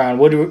 Jerron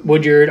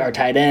Woodyard, our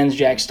tight ends,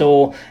 Jack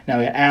Stoll. Now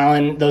we got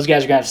Allen. Those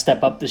guys are going to have to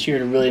step up this year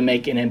to really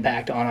make an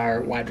impact on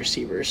our wide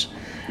receivers.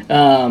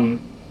 But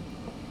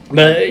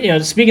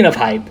speaking of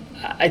hype,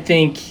 I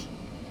think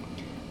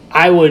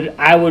I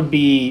would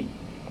be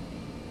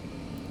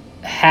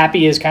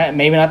happy is kind of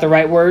maybe not the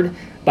right word,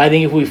 but I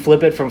think if we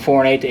flip it from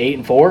 4-8 to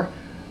 8-4,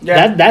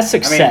 that's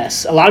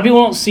success. A lot of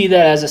people don't see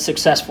that as a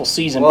successful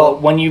season,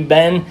 but when you've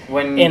been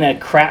in a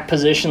crap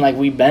position like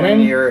we've been in,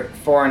 you're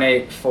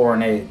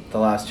 4-8 the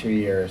last 2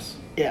 years.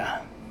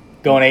 Yeah,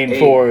 going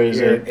 8-4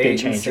 is a big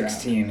change.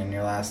 8-16 in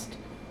your last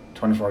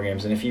 24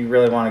 games, and if you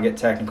really want to get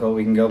technical,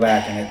 we can go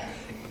back and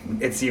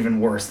it's even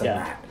worse than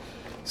that.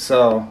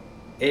 So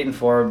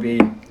 8-4 would be,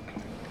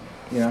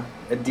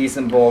 a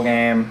decent bowl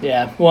game.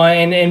 Yeah. Well,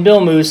 and Bill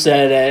Moose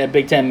said at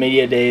Big Ten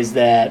Media Days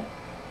that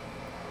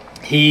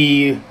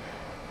he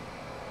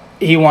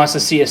wants to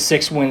see a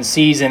 6-win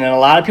season, and a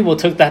lot of people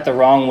took that the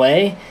wrong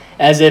way,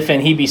 as if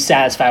he'd be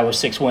satisfied with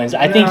 6 wins.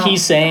 I think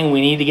he's saying we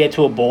need to get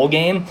to a bowl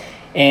game,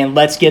 and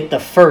let's get the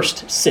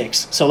first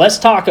 6. So let's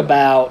talk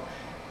about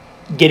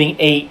getting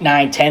 8,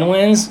 9, 10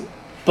 wins,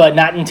 but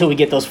not until we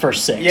get those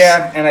first 6.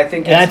 Yeah, and I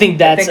think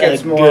that's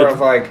it's a more good of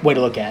like way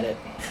to look at it.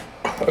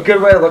 A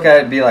good way to look at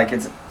it would be like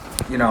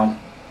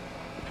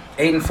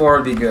 8-4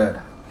 would be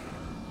good.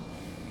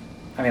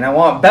 I mean, I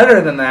want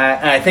better than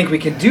that, and I think we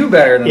could do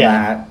better than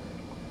that,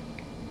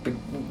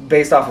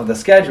 based off of the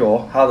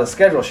schedule, how the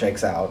schedule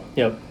shakes out.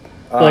 Yep.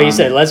 Like you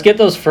said, let's get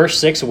those first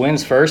 6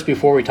 wins first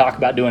before we talk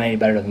about doing any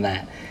better than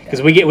that.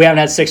 Because we haven't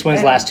had 6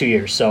 wins the last 2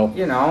 years, so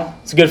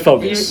it's a good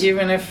focus.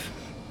 Even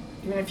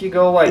if you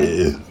go like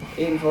 8-4,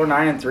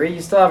 9-3,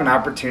 you still have an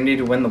opportunity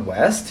to win the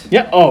West.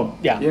 Yeah. Oh,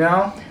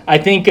 yeah. I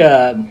think.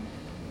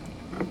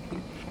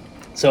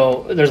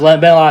 So there's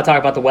been a lot of talk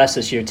about the West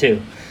this year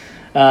too.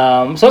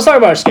 So let's talk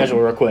about our schedule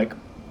real quick.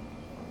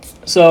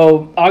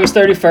 So August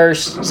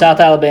 31st, South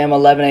Alabama,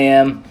 11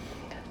 a.m.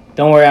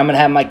 Don't worry, I'm going to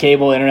have my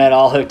cable internet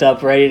all hooked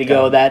up, ready to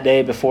go that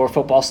day before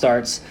football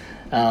starts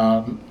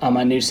on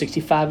my new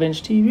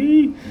 65-inch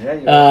TV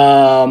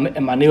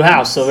in my new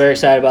house. So very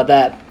excited about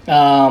that.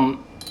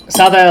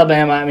 South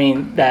Alabama, I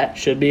mean, that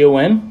should be a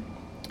win.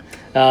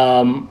 We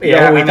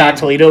thought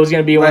Toledo was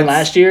going to be a win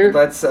last year.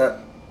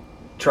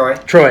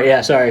 Troy,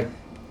 yeah, sorry.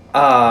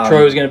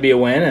 Troy was going to be a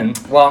win, and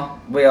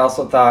we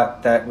also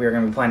thought that we were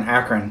going to be playing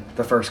Akron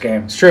the first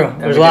game. It's true.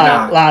 There's a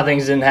lot of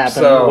things didn't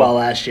happen well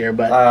last year,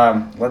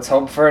 but let's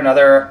hope for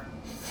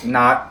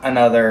not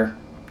another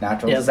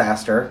natural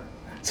disaster.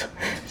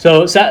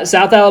 So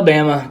South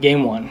Alabama,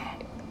 game 1,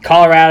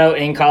 Colorado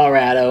in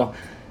Colorado,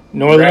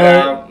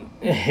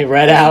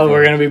 Red out.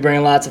 We're going to be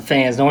bringing lots of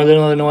fans. Northern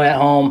Illinois at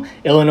home,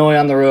 Illinois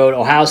on the road,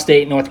 Ohio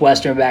State,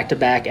 Northwestern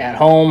back-to-back at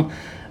home.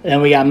 Then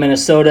we got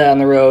Minnesota on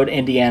the road,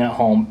 Indiana at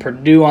home,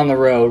 Purdue on the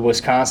road,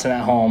 Wisconsin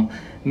at home,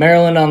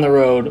 Maryland on the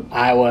road,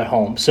 Iowa at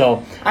home.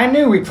 So I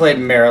knew we played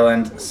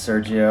Maryland,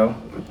 Sergio.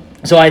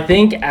 So I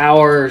think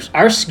our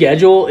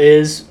schedule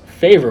is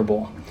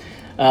favorable.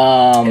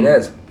 It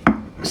is.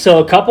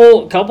 So a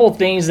couple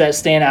things that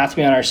stand out to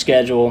me on our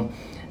schedule.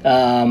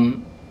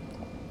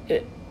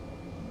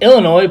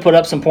 Illinois put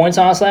up some points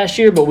on us last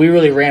year, but we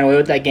really ran away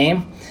with that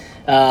game.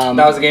 That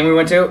was the game we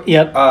went to?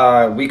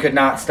 Yep. We could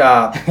not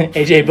stop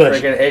AJ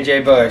Bush. Freaking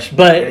AJ Bush.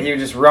 But he would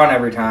just run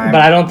every time. But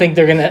I don't think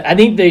they're going to – I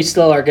think they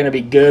still are going to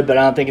be good, but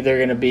I don't think they're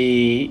going to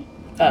be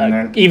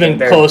even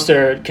close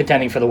to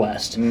contending for the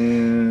West.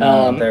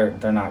 No,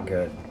 they're not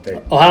good.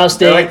 Ohio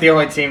State. They're like the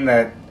only team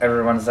that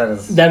everyone said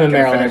is them in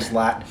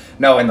Maryland.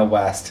 No, in the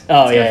West.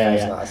 Oh,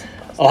 yeah.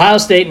 Ohio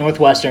State,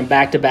 Northwestern,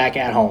 back-to-back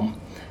at home.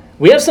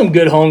 We have some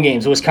good home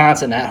games.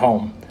 Wisconsin at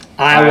home.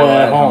 Iowa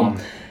at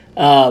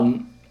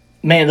home.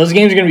 Man, those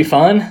games are going to be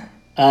fun.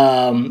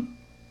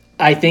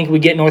 I think we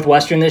get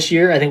Northwestern this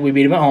year. I think we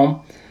beat them at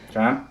home.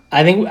 John?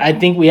 I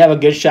think we have a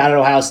good shot at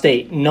Ohio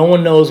State. No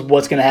one knows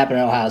what's going to happen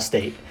at Ohio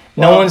State.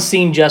 No one's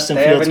seen Justin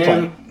Fields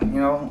play.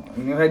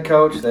 New head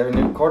coach. They have a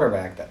new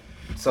quarterback.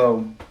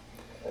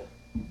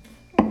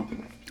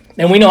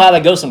 And we know how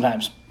that goes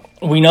sometimes.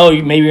 We know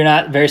maybe you're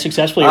not very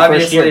successful your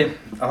first year.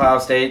 Obviously, Ohio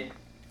State,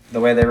 the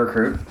way they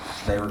recruit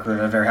at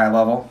a very high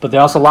level. But they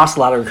also lost a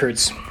lot of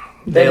recruits.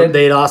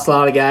 They lost a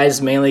lot of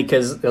guys, mainly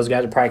because those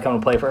guys are probably coming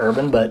to play for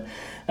Urban, but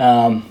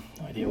no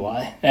idea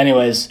why.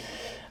 Anyways,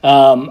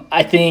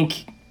 I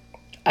think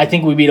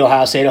we beat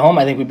Ohio State at home.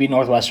 I think we beat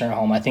Northwestern at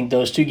home. I think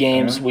those two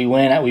games we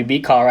win. We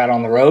beat Colorado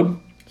on the road.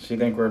 So you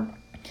think we're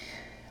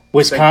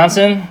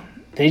Wisconsin?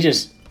 They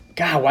just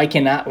why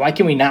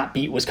can we not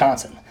beat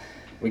Wisconsin?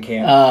 We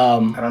can't.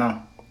 I don't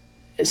know.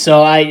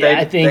 So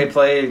I think they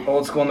play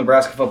old school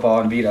Nebraska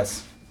football and beat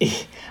us.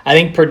 I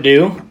think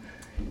Purdue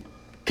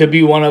could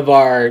be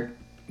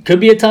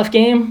a tough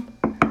game.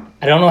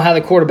 I don't know how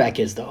the quarterback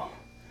is though.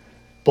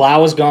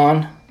 Blau is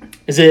gone.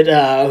 Is it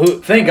who?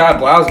 Thank God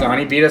Blau's gone.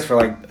 He beat us for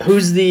like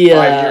who's the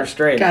 5 years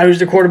straight. God, who's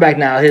the quarterback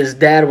now? His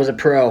dad was a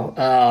pro.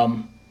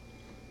 I'm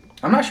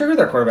not sure who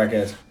their quarterback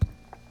is.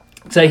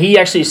 So he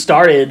actually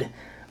started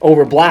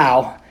over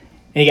Blau,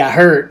 and he got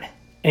hurt.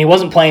 And he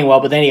wasn't playing well,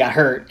 but then he got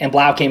hurt, and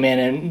Blau came in,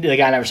 and the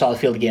guy never saw the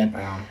field again.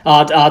 Wow.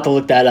 I'll have to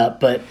look that up,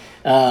 but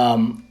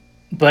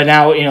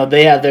now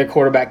they have their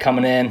quarterback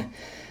coming in.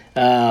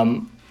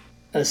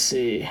 Let's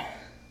see.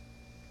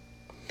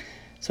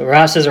 So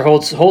Ross says our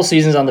whole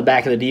season's on the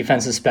back of the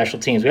defense and special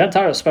teams. We haven't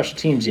talked about special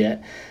teams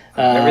yet.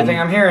 Everything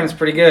I'm hearing is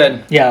pretty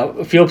good.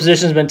 Yeah, field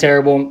position's been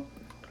terrible,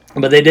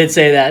 but they did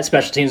say that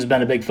special teams has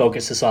been a big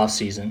focus this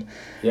offseason.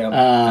 Yeah,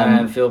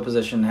 and field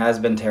position has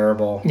been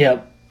terrible.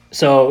 Yep.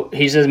 So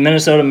he says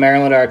Minnesota and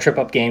Maryland are a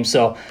trip-up game.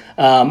 So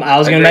I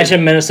was going to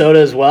mention Minnesota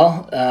as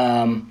well.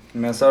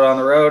 Minnesota on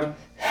the road.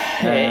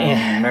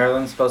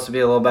 Maryland's supposed to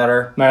be a little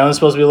better.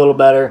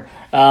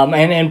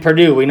 And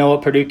Purdue, we know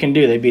what Purdue can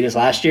do. They beat us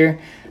last year.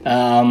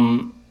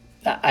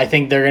 I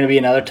think they're going to be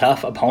another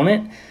tough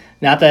opponent.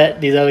 Not that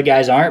these other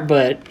guys aren't,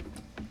 but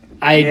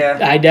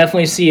I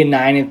definitely see a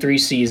 9-3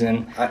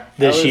 season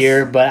this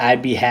year. But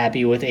I'd be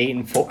happy with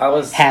 8-4. I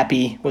was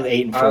happy with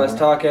 8-4. I was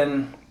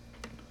talking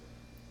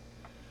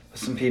with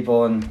some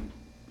people, and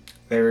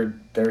they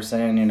were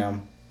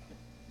saying,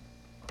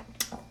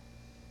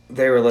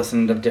 they were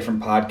listening to different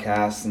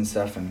podcasts and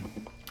stuff,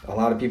 and a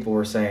lot of people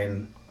were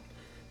saying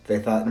they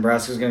thought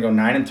Nebraska was going to go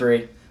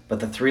 9-3, but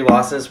the 3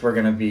 losses were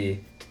going to be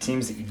to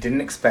teams that you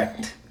didn't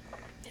expect.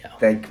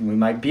 Yeah. We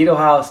might beat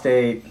Ohio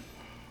State,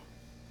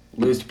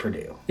 lose to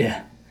Purdue.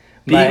 Yeah.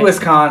 Beat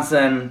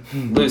Wisconsin,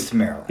 lose to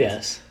Maryland.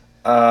 Yes.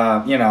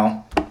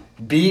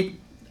 Beat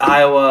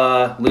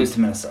Iowa, lose to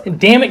Minnesota.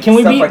 Damn it!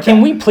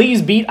 Can we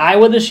please beat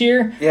Iowa this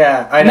year?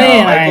 Yeah, I know.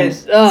 Man, I get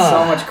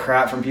so much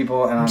crap from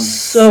people, and I'm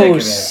so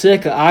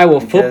sick of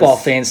Iowa football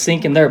fans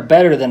thinking they're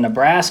better than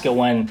Nebraska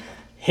when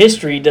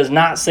history does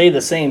not say the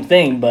same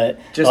thing.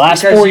 But the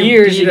last 4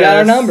 years, you got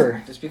our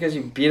number. Just because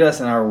you beat us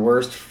in our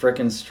worst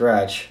frickin'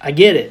 stretch. I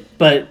get it,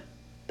 but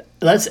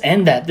let's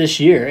end that this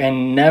year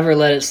and never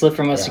let it slip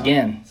from us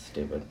again.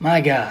 Stupid.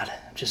 My God,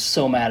 I'm just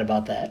so mad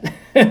about that.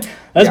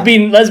 Let's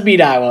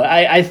beat Iowa.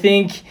 I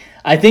think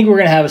we're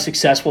gonna have a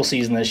successful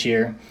season this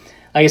year.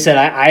 Like I said,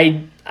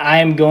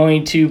 I'm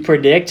going to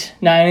predict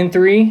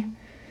 9-3.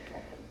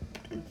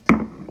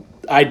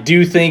 I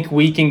do think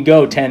we can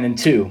go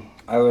 10-2.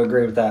 I would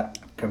agree with that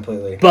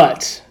completely.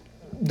 But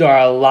there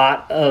are a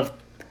lot of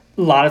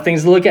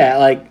things to look at.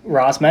 Like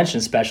Ross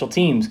mentioned, special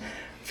teams.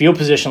 Field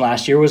position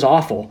last year was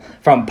awful.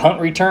 From punt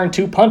return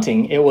to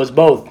punting, it was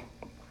both.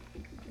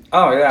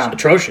 Oh yeah,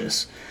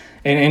 atrocious.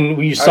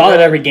 And you saw that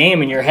every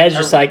game, and your head's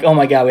just like, oh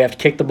my God, we have to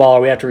kick the ball,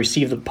 or we have to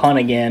receive the punt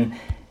again.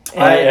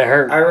 And it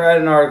hurt. I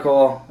read an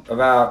article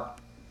about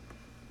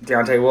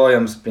Deontay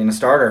Williams being a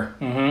starter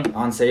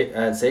on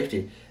at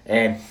safety,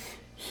 and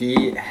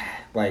he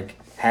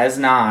has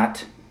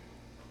not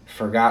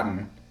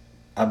forgotten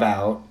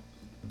about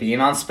being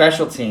on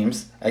special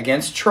teams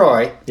against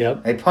Troy.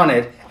 Yep. They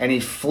punted, and he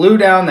flew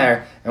down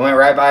there and went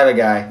right by the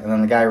guy, and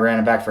then the guy ran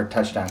it back for a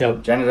touchdown. Yep.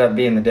 Which ended up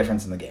being the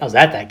difference in the game. I was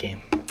at that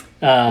game.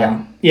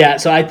 Yeah,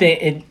 so I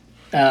think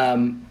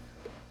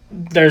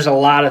there's a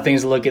lot of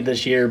things to look at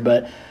this year,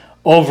 but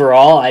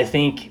overall, I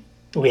think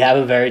we have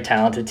a very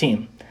talented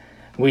team.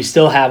 We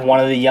still have one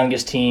of the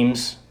youngest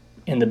teams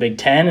in the Big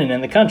Ten and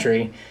in the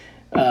country.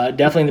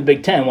 Definitely in the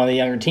Big Ten, one of the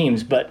younger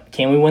teams. But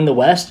can we win the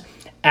West?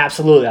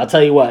 Absolutely. I'll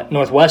tell you what,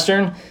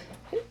 Northwestern,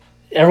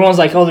 everyone's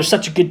like, oh, they're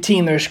such a good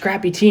team. They're a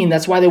scrappy team.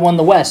 That's why they won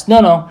the West.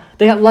 No,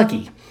 they got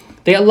lucky.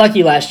 They got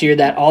lucky last year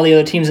that all the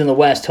other teams in the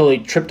West totally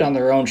tripped on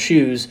their own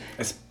shoes.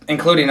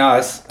 including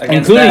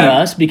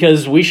us,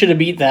 because we should have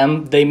beat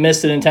them. They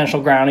missed an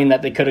intentional grounding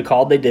that they could have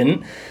called. They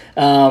didn't.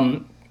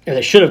 Or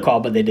they should have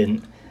called, but they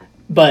didn't.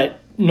 But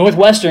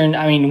Northwestern,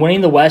 I mean,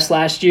 winning the West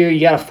last year,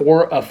 you got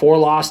a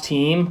four-loss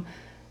team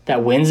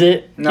that wins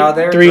it. No,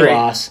 they're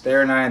three-loss. They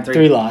were 9-3.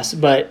 3-loss.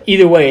 But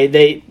either way,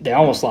 they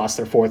almost lost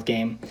their fourth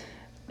game.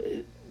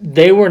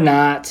 They were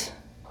not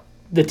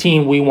the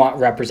team we want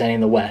representing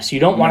the West. You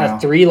don't want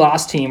a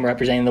 3-loss team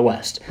representing the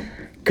West,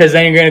 because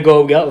then you're going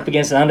to go up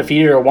against an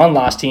undefeated or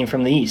 1-loss team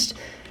from the East.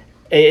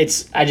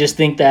 I just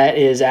think that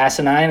is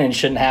asinine and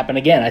shouldn't happen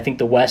again. I think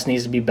the West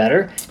needs to be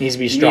better, needs to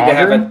be stronger.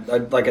 You need to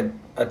have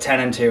a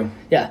 10-2.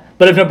 Yeah,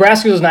 but if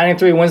Nebraska goes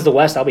 9-3 and wins the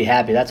West, I'll be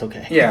happy. That's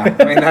okay. Yeah,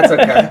 I mean that's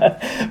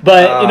okay.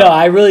 But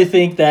I really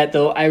think that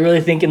though. I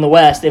really think in the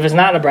West, if it's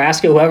not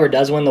Nebraska, whoever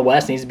does win the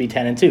West needs to be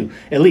 10-2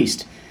 at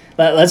least.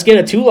 Let's get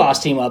a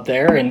 2-loss team up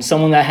there and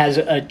someone that has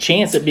a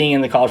chance at being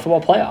in the college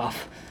football playoff.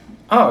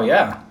 Oh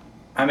yeah,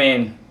 I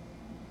mean,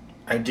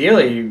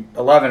 ideally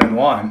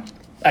 11-1.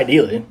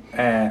 Ideally,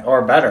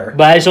 or better.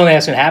 But I just don't think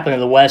that's going to happen in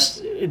the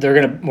West. We're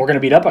going to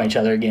beat up on each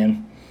other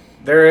again.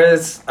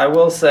 I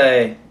will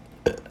say,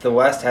 the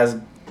West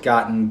has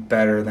gotten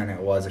better than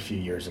it was a few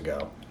years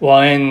ago.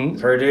 Well, and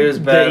Purdue's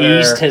better. The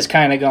East has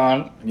kind of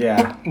gone.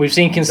 Yeah, we've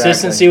seen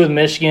consistency with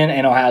Michigan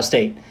and Ohio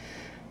State.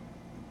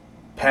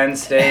 Penn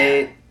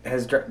State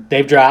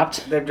they've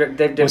dropped. They've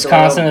dipped.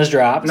 Wisconsin has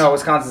dropped. No,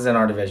 Wisconsin's in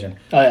our division.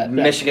 Oh yeah,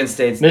 Michigan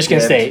State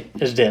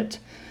has dipped.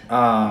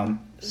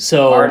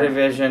 So our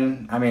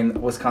division, I mean,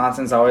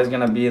 Wisconsin's always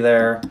going to be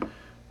there.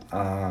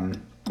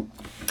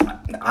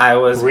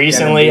 Iowa's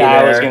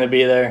going to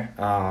be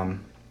there.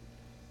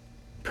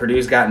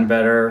 Purdue's gotten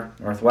better.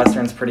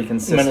 Northwestern's pretty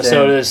consistent.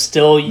 Minnesota is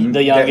still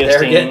the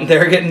youngest team.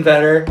 They're getting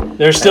better.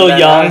 They're still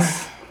young.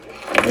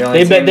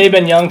 They've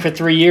been young for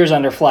 3 years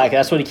under Fleck.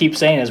 That's what he keeps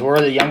saying is we're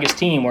the youngest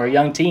team. We're a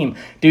young team.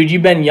 Dude,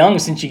 you've been young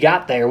since you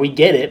got there. We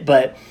get it,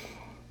 but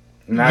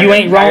you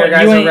ain't rowing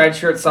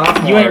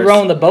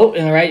the boat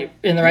in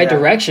the right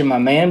direction, my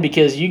man,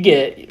 because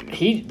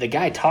the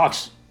guy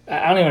talks.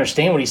 I don't even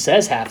understand what he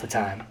says half the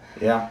time.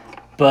 Yeah.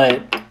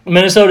 But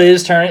Minnesota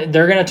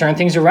they're going to turn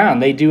things around.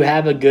 They do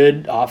have a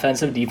good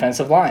offensive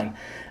defensive line.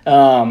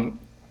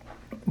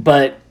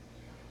 But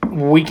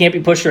we can't be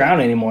pushed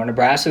around anymore.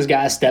 Nebraska's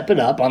got to step it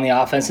up on the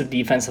offensive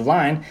defensive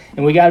line,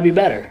 and we got to be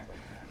better.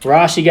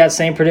 Ross, you got the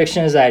same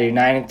prediction as I do,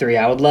 9-3.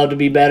 I would love to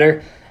be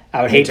better.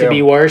 I would hate to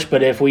be worse,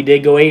 but if we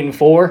did go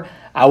 8-4,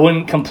 I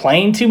wouldn't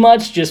complain too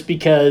much just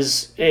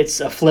because it's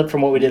a flip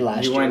from what we did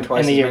last year. You win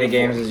twice as many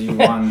games as you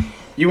won.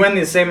 You win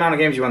the same amount of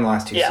games you won the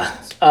last 2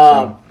 seasons.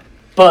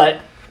 But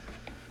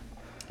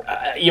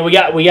we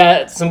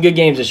got some good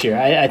games this year.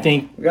 I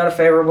think we got a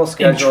favorable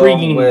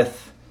schedule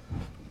with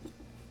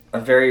a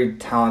very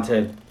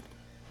talented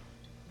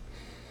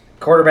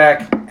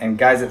quarterback and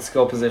guys at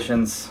skill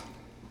positions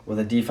with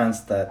a defense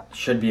that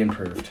should be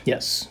improved.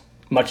 Yes.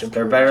 Much if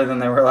they're better than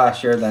they were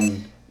last year,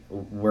 then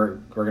we're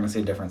going to see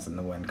a difference in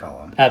the win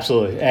column.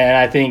 Absolutely. And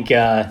I think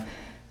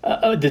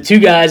the two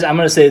guys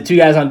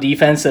on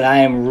defense that I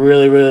am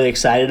really, really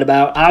excited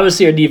about,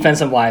 obviously our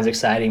defensive line is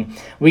exciting.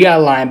 We got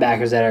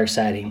linebackers that are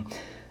exciting.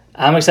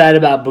 I'm excited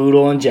about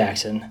Boodle and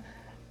Jackson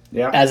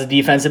as the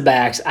defensive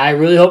backs. I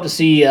really hope to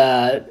see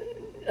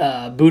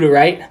Buda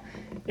Wright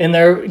in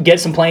there get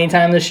some playing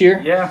time this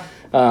year. Yeah.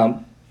 I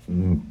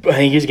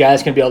think these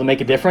guys can be able to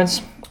make a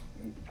difference.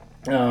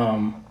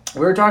 We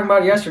were talking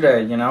about it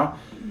yesterday,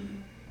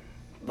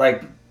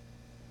 like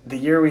the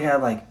year we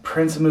had like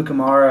Prince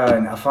Mukamara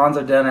and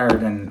Alfonso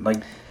Dennard and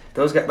like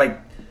those guys, like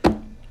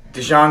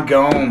Dijon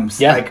Gomes.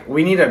 Yeah. Like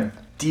we need a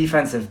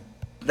defensive.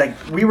 Like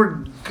we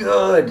were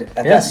good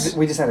at this.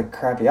 We just had a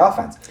crappy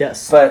offense.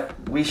 Yes.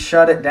 But we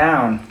shut it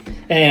down.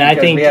 And I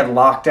think we had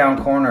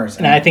lockdown corners.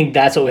 And I think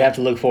that's what we have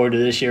to look forward to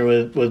this year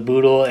with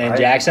Boodle and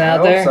Jackson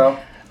out there. So.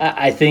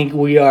 I think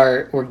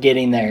we're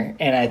getting there,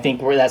 and I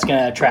think that's going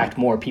to attract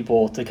more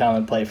people to come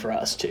and play for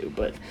us too.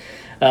 But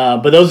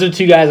those are the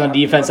two guys on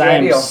defense I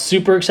am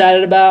super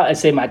excited about. I'd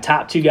say my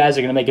top two guys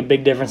are going to make a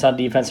big difference on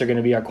defense. They're going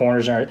to be our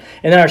corners and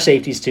then our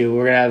safeties too.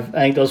 We're going to have, I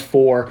think those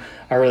four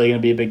are really going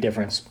to be a big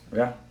difference.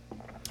 Yeah.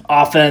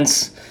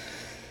 Offense,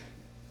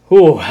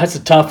 that's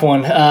a tough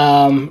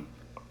one.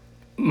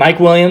 Mike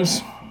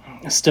Williams,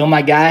 still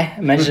my guy.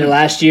 I mentioned it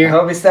last year. I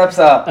hope he steps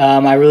up.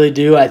 I really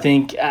do. I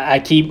think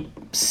I keep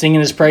singing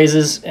his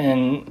praises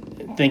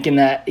and thinking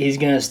that he's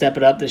going to step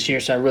it up this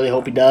year, so I really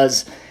hope he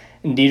does.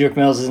 And Dedrick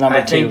Mills is number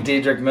 2. I think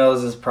Dedrick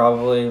Mills is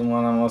probably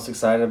one I'm most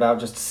excited about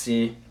just to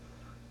see.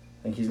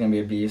 I think he's going to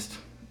be a beast.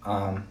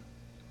 And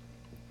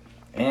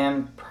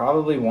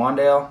probably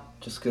Wandale,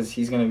 just because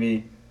he's going to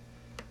be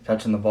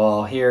touching the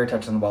ball here,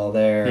 touching the ball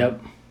there.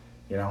 Yep.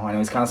 I know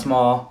he's kind of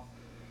small,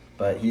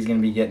 but he's going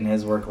to be getting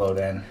his workload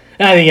in.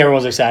 And I think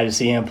everyone's excited to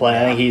see him play.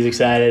 I think he's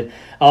excited.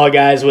 All the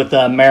guys with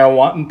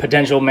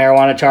potential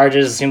marijuana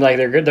charges, it seems like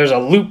there's a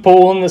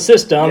loophole in the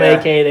system,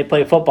 a.k.a. they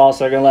play football,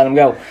 so they're going to let them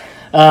go.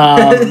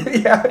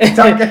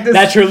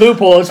 That's your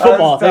loophole. It's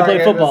football. They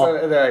play football.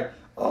 They're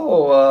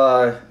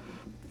like,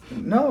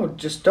 no,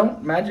 just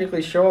don't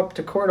magically show up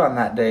to court on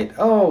that date.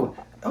 Oh,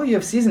 Oh, you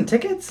have season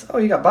tickets? Oh,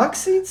 you got box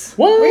seats?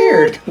 What?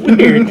 Weird.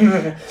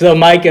 So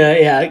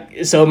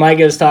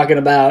Micah's talking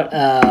about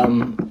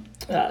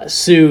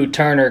Sue,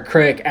 Turner,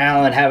 Crick,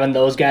 Allen, having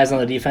those guys on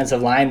the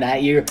defensive line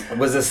that year. It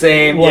was the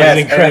same. Was yes.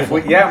 incredible.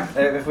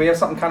 If we have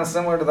something kind of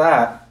similar to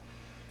that,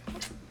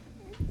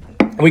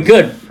 we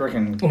could.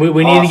 Freaking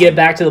We need to get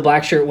back to the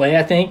black shirt way,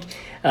 I think.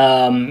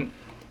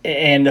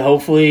 And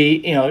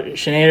hopefully,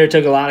 Shenander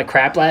took a lot of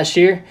crap last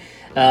year.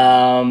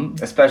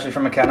 Especially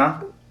from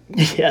McKenna.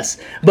 Yes.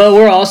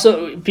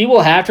 But people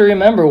have to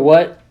remember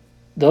what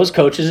those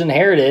coaches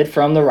inherited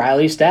from the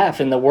Riley staff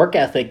and the work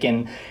ethic,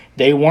 and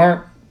they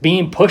weren't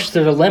being pushed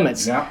to the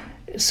limits. Yeah.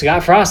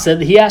 Scott Frost said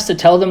that he has to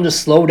tell them to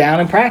slow down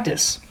in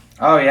practice.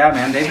 Oh yeah,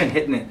 man, they've been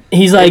hitting it.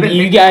 He's like,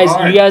 you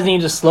guys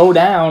need to slow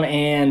down,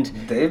 and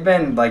they've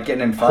been like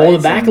getting in fights, hold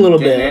it back a little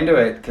bit, into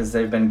it because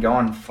they've been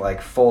going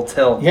like full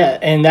tilt. Yeah,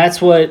 and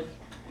that's what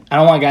I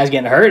don't want guys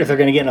getting hurt if they're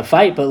going to get in a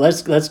fight, but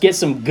let's get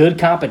some good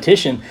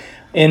competition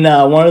in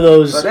one of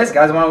those. But these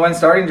guys want to win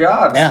starting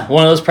jobs. Yeah,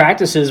 one of those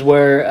practices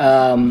where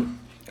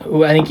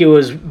I think it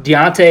was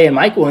Deontay and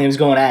Mike Williams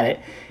going at it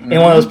in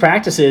one of those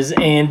practices,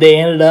 and they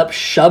ended up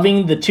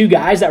shoving the two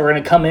guys that were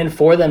going to come in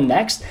for them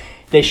next.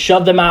 They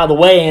shoved them out of the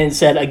way and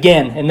said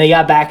again, and they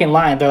got back in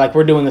line. They're like,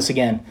 we're doing this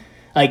again.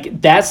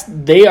 Like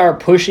they are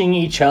pushing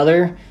each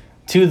other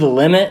to the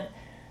limit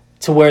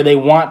to where they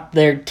want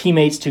their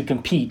teammates to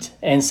compete,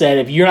 and said,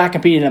 if you're not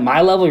competing at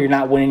my level, you're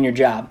not winning your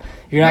job.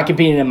 If you're not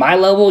competing at my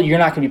level, you're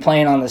not going to be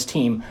playing on this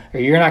team, or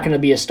you're not going to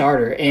be a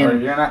starter. And or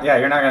you're not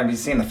going to be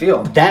seeing the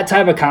field. That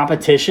type of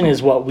competition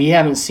is what we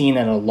haven't seen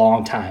in a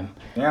long time.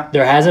 Yeah.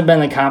 There hasn't been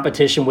the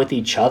competition with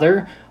each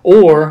other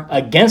or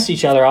against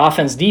each other,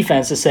 offense,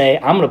 defense, to say,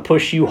 I'm going to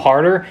push you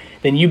harder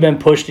than you've been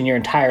pushed in your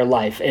entire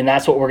life. And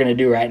that's what we're going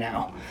to do right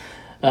now.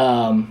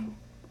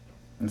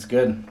 It's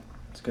good.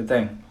 It's a good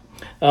thing.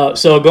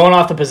 So going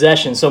off the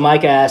possession, so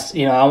Mike asked,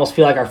 I almost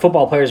feel like our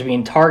football players are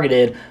being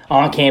targeted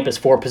on campus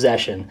for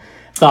possession.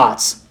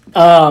 Thoughts?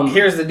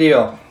 Here's the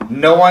deal.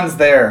 No one's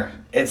there.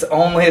 It's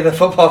only the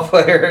football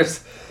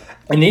players.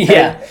 And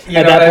at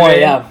that point,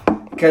 yeah.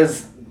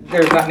 Because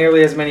there's not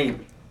nearly as many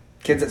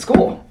kids at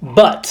school.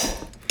 But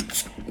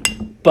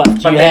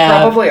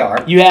probably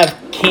are. You have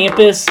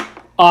campus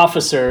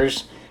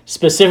officers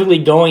specifically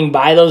going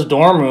by those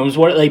dorm rooms.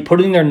 What are they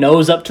putting their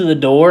nose up to the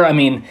door? I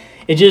mean,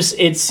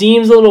 it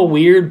seems a little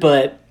weird,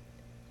 but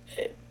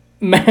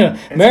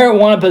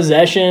marijuana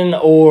possession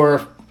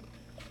or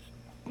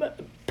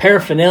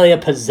paraphernalia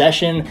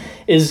possession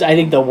is, I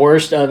think, the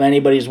worst of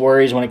anybody's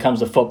worries when it comes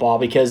to football,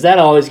 because that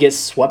always gets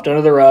swept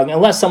under the rug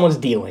unless someone's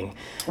dealing.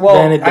 Well,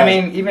 I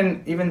mean,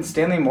 even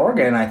Stanley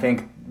Morgan, I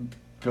think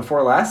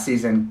before last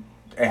season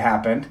it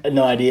happened.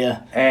 No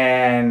idea.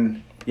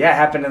 And yeah, it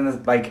happened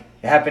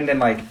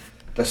in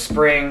the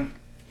spring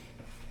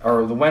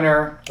or the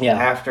winter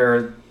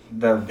after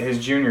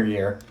his junior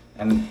year.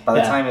 And by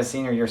the time his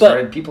senior year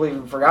started, people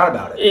even forgot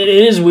about it. It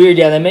is weird.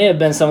 Yeah, they may have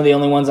been some of the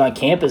only ones on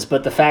campus,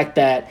 but the fact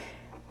that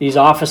these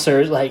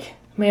officers,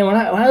 man, when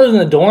I was in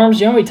the dorms,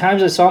 you know how many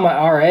times I saw my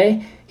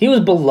RA? He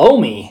was below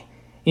me.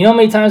 You know how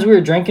many times we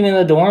were drinking in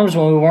the dorms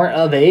when we weren't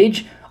of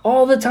age?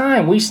 All the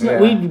time. We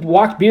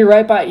walked beer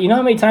right by. You know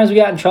how many times we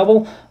got in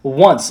trouble?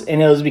 Once.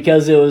 And it was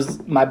because it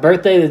was my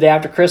birthday, the day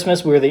after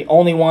Christmas. We were the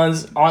only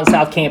ones on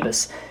South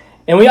Campus.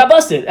 And we got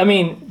busted. I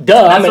mean,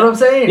 duh. That's what I'm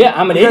saying. Yeah,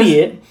 I'm an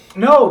idiot.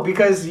 No,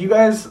 because you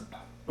guys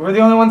were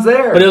the only ones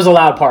there. But it was a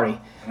loud party.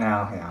 No,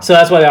 yeah. So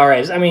that's why they are.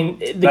 I mean,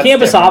 the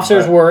campus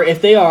officers were,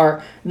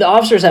 the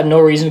officers have no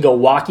reason to go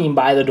walking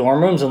by the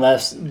dorm rooms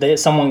unless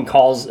someone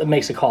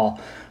makes a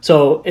call.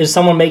 So is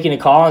someone making a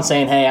call and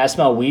saying, hey, I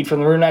smell weed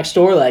from the room next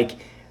door?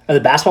 Are the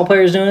basketball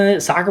players doing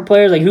it? Soccer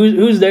players?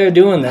 Who's there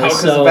doing this?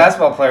 Because the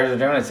basketball players are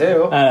doing it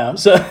too. I know.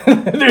 So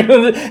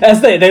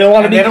they don't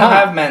want to be caught. They don't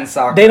have men's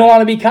soccer. They don't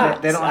want to be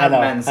caught. They don't have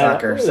men's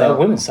soccer. They have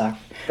women's soccer.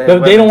 But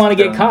they don't want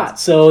to get caught.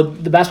 So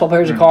the basketball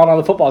players are calling all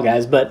the football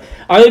guys. But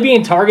are they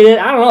being targeted?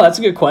 I don't know. That's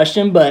a good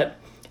question. But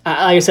like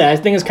I said,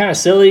 I think it's kind of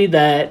silly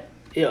that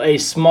a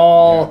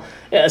small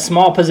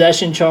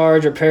possession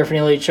charge or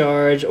paraphernalia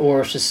charge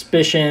or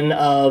suspicion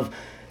of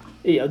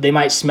they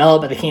might smell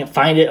it but they can't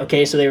find it.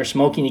 Okay, so they were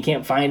smoking. You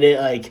can't find it.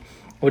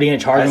 What are you going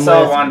to charge them with?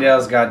 I saw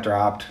Wandale's got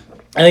dropped.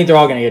 I think they're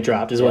all going to get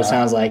dropped is what it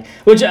sounds like,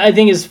 which I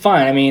think is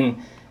fine. I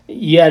mean,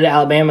 you had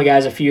Alabama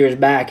guys a few years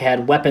back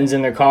had weapons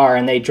in their car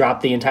and they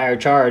dropped the entire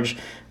charge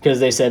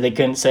because they said they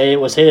couldn't say it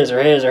was his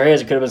or his or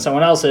his. It could have been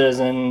someone else's,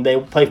 and they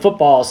play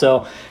football.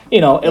 So,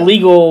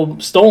 illegal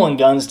stolen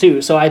guns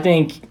too. So I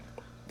think,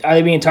 are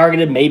they being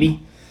targeted? Maybe.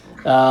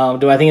 Do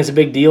I think it's a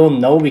big deal?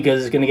 No,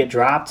 because it's going to get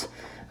dropped.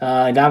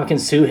 Ndamukong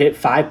Suh hit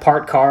 5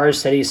 parked cars,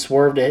 said he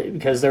swerved it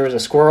because there was a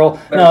squirrel.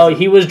 No,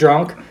 he was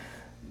drunk.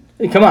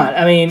 Come on.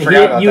 I mean,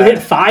 you hit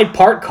 5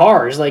 parked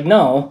cars.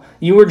 No,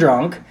 you were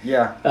drunk.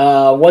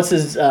 Yeah. What's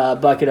his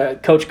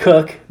bucket? Coach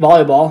Cook,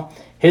 volleyball.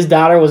 His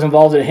daughter was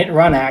involved in a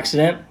hit-and-run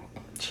accident.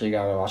 She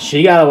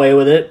got away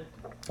with it.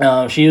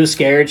 She was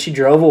scared. She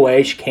drove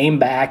away. She came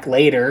back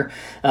later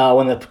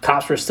when the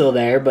cops were still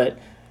there, but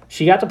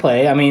she got to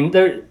play. I mean,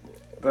 they're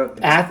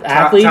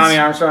athletes. Tommy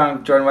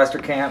Armstrong, Jordan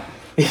Westerkamp.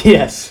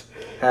 Yes.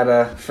 had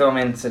a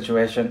filming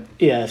situation.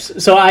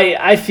 Yes. So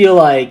I feel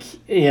like,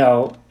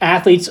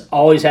 athletes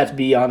always have to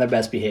be on their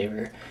best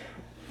behavior.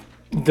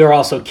 They're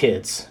also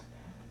kids.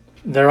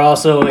 They're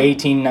also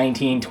 18,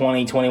 19,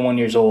 20, 21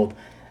 years old.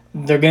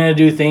 They're going to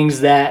do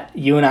things that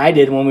you and I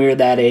did when we were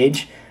that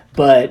age,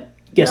 but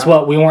guess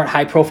what? We weren't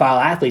high-profile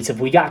athletes. If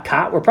we got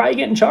caught, we're probably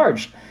getting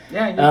charged.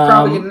 Yeah, you're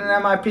probably getting an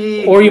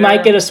MIP. Or you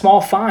might get a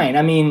small fine.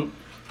 I mean,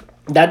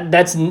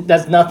 that's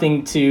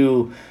nothing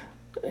to,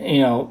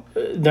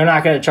 they're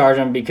not going to charge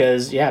them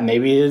because,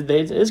 maybe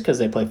it's because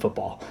they play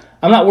football.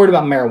 I'm not worried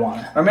about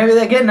marijuana. Or maybe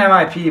they get an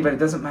MIP, but it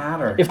doesn't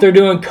matter. If they're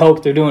doing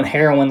coke, they're doing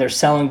heroin, they're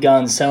selling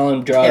guns,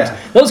 selling drugs. Yeah.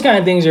 Those kind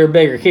of things are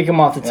bigger. Kick them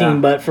off the team.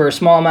 But for a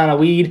small amount of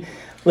weed,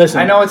 listen.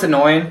 I know it's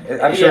annoying.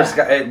 I'm sure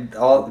it's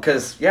all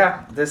because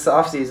this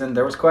offseason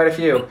there was quite a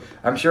few.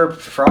 I'm sure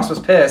Frost was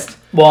pissed.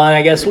 Well, and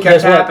I guess it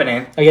kept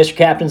happening. I guess your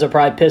captains are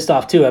probably pissed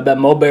off too. I bet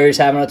Mulberry's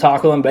having a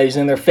talk with them, but he's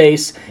in their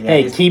face. Yeah,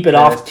 hey, keep it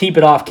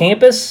off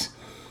campus.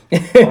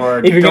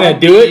 Or if you're gonna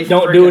do it,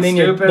 don't do it in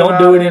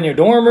your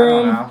dorm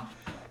room. I don't know.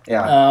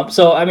 Yeah.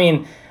 So I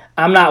mean,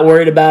 I'm not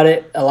worried about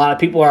it. A lot of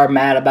people are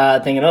mad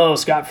about it, thinking, "Oh,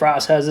 Scott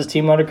Frost has his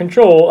team under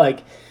control."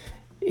 Like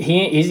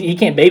he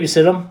can't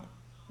babysit them.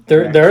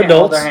 They're adults.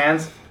 Hold their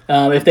hands.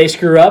 If they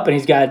screw up and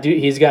he's got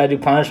to do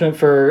punishment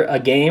for a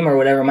game or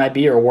whatever it might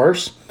be or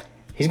worse,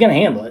 he's gonna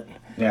handle it.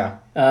 Yeah.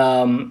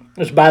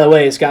 Which, by the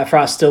way, Scott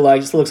Frost still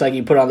looks like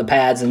he put on the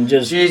pads and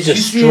just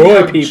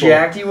destroy people. Did you see how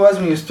jacked he was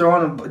when he was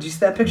throwing? Did you see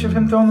that picture of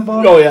him throwing the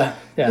ball? Oh yeah.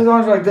 His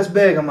arms were like this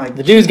big. I'm like,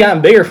 the dude's gotten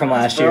bigger from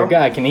last year.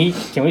 God, can we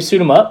suit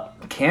him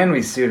up? Can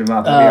we suit him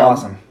up? That'd be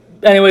awesome.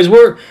 Anyways,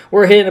 we're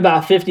hitting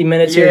about 50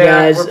 minutes here,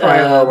 guys. We're probably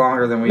a little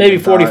longer than we maybe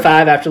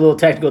 45 after a little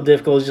technical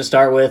difficulties to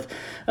start with.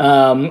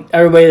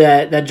 Everybody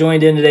that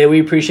joined in today, we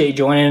appreciate you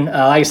joining. Like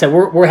I said,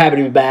 we're happy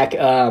to be back.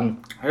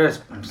 I'm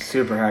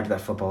super happy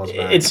that football is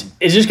back. It's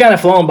just kind of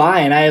flown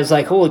by, and I was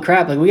like, holy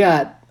crap! Like we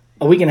got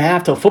a week and a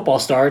half till football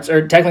starts,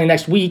 or technically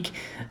next week.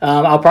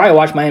 I'll probably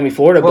watch Miami,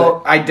 Florida.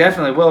 Well, I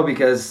definitely will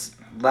because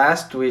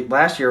last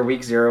year,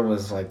 week 0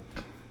 was like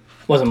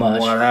wasn't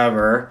much.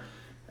 Whatever.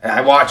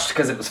 I watched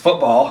because it was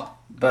football,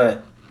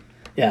 but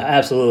yeah,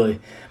 absolutely.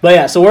 But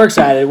yeah, so we're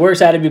excited. We're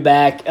excited to be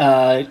back. 2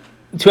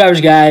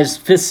 Average Guys,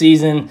 5th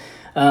season.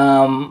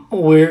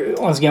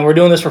 We're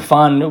doing this for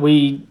fun.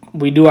 We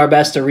do our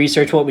best to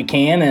research what we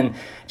can and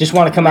just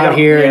want to come out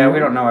here. Yeah, we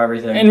don't know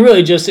everything. And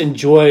really just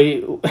enjoy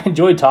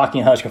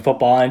talking Husker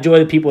football and enjoy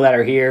the people that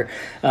are here.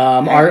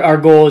 Our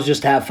goal is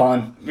just to have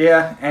fun.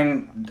 Yeah,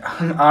 and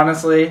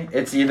honestly,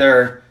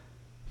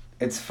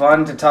 it's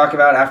fun to talk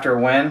about after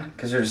a win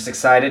because you're just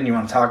excited and you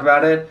want to talk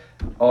about it,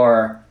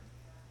 or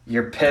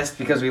you're pissed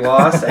because we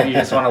lost and you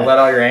just want to let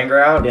all your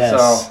anger out. Yes.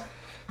 So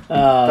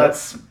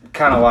that's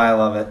kind of why I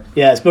love it.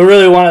 Yes, but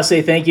really want to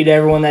say thank you to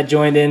everyone that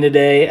joined in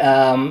today.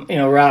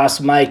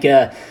 Ross,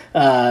 Micah,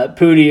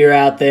 Pooty, you're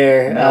out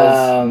there.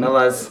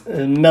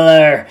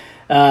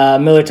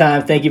 Miller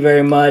Time, thank you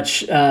very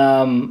much.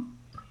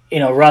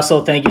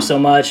 Russell, thank you so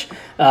much.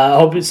 I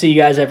hope to see you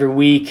guys every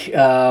week.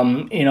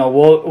 We're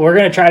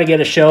going to try to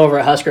get a show over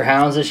at Husker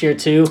Hounds this year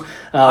too. We've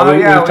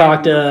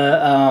talked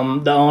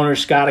to the owner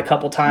Scott a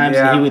couple times,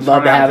 and he would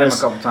love to have us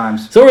a couple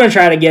times. So we're going to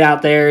try to get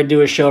out there and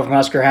do a show from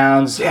Husker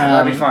Hounds. Yeah,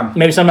 that'd be fun.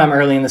 Maybe sometime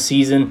early in the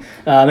season,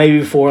 maybe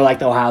before like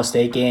the Ohio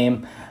State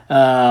game.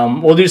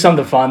 We'll do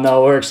something fun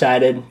though. We're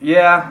excited.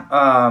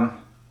 Yeah.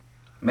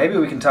 Maybe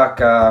we can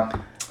talk.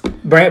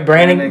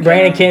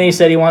 Brandon Kinney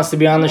said he wants to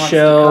be on the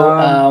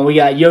show. We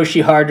got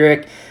Yoshi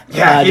Hardrick.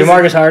 Yeah,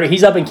 Jamarcus Hardrick.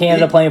 He's up in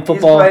Canada playing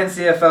football. He's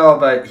playing CFL,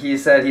 but he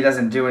said he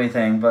doesn't do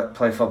anything but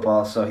play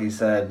football. So he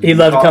said he'd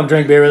love to come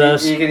drink beer with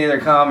us. You can either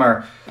come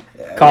or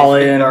call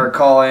in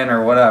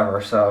or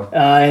whatever. So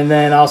and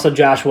then also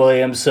Josh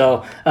Williams.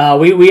 So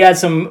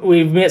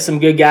we've met some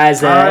good guys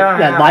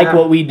that like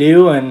what we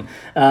do, and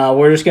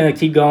we're just gonna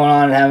keep going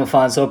on and having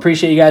fun. So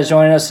appreciate you guys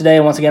joining us today.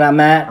 Once again, I'm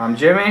Matt. I'm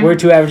Jimmy. We're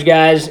 2 Average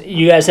Guys.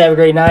 You guys have a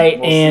great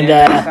night, we'll see you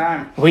next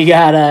time. We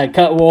got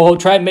we'll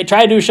try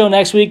to do a show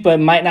next week, but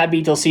it might not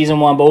be till season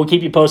 1. But we'll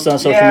keep you posted on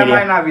social media. Yeah, it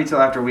might not be till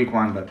after week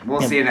 1, but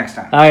we'll see you next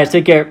time. All right,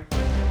 take care.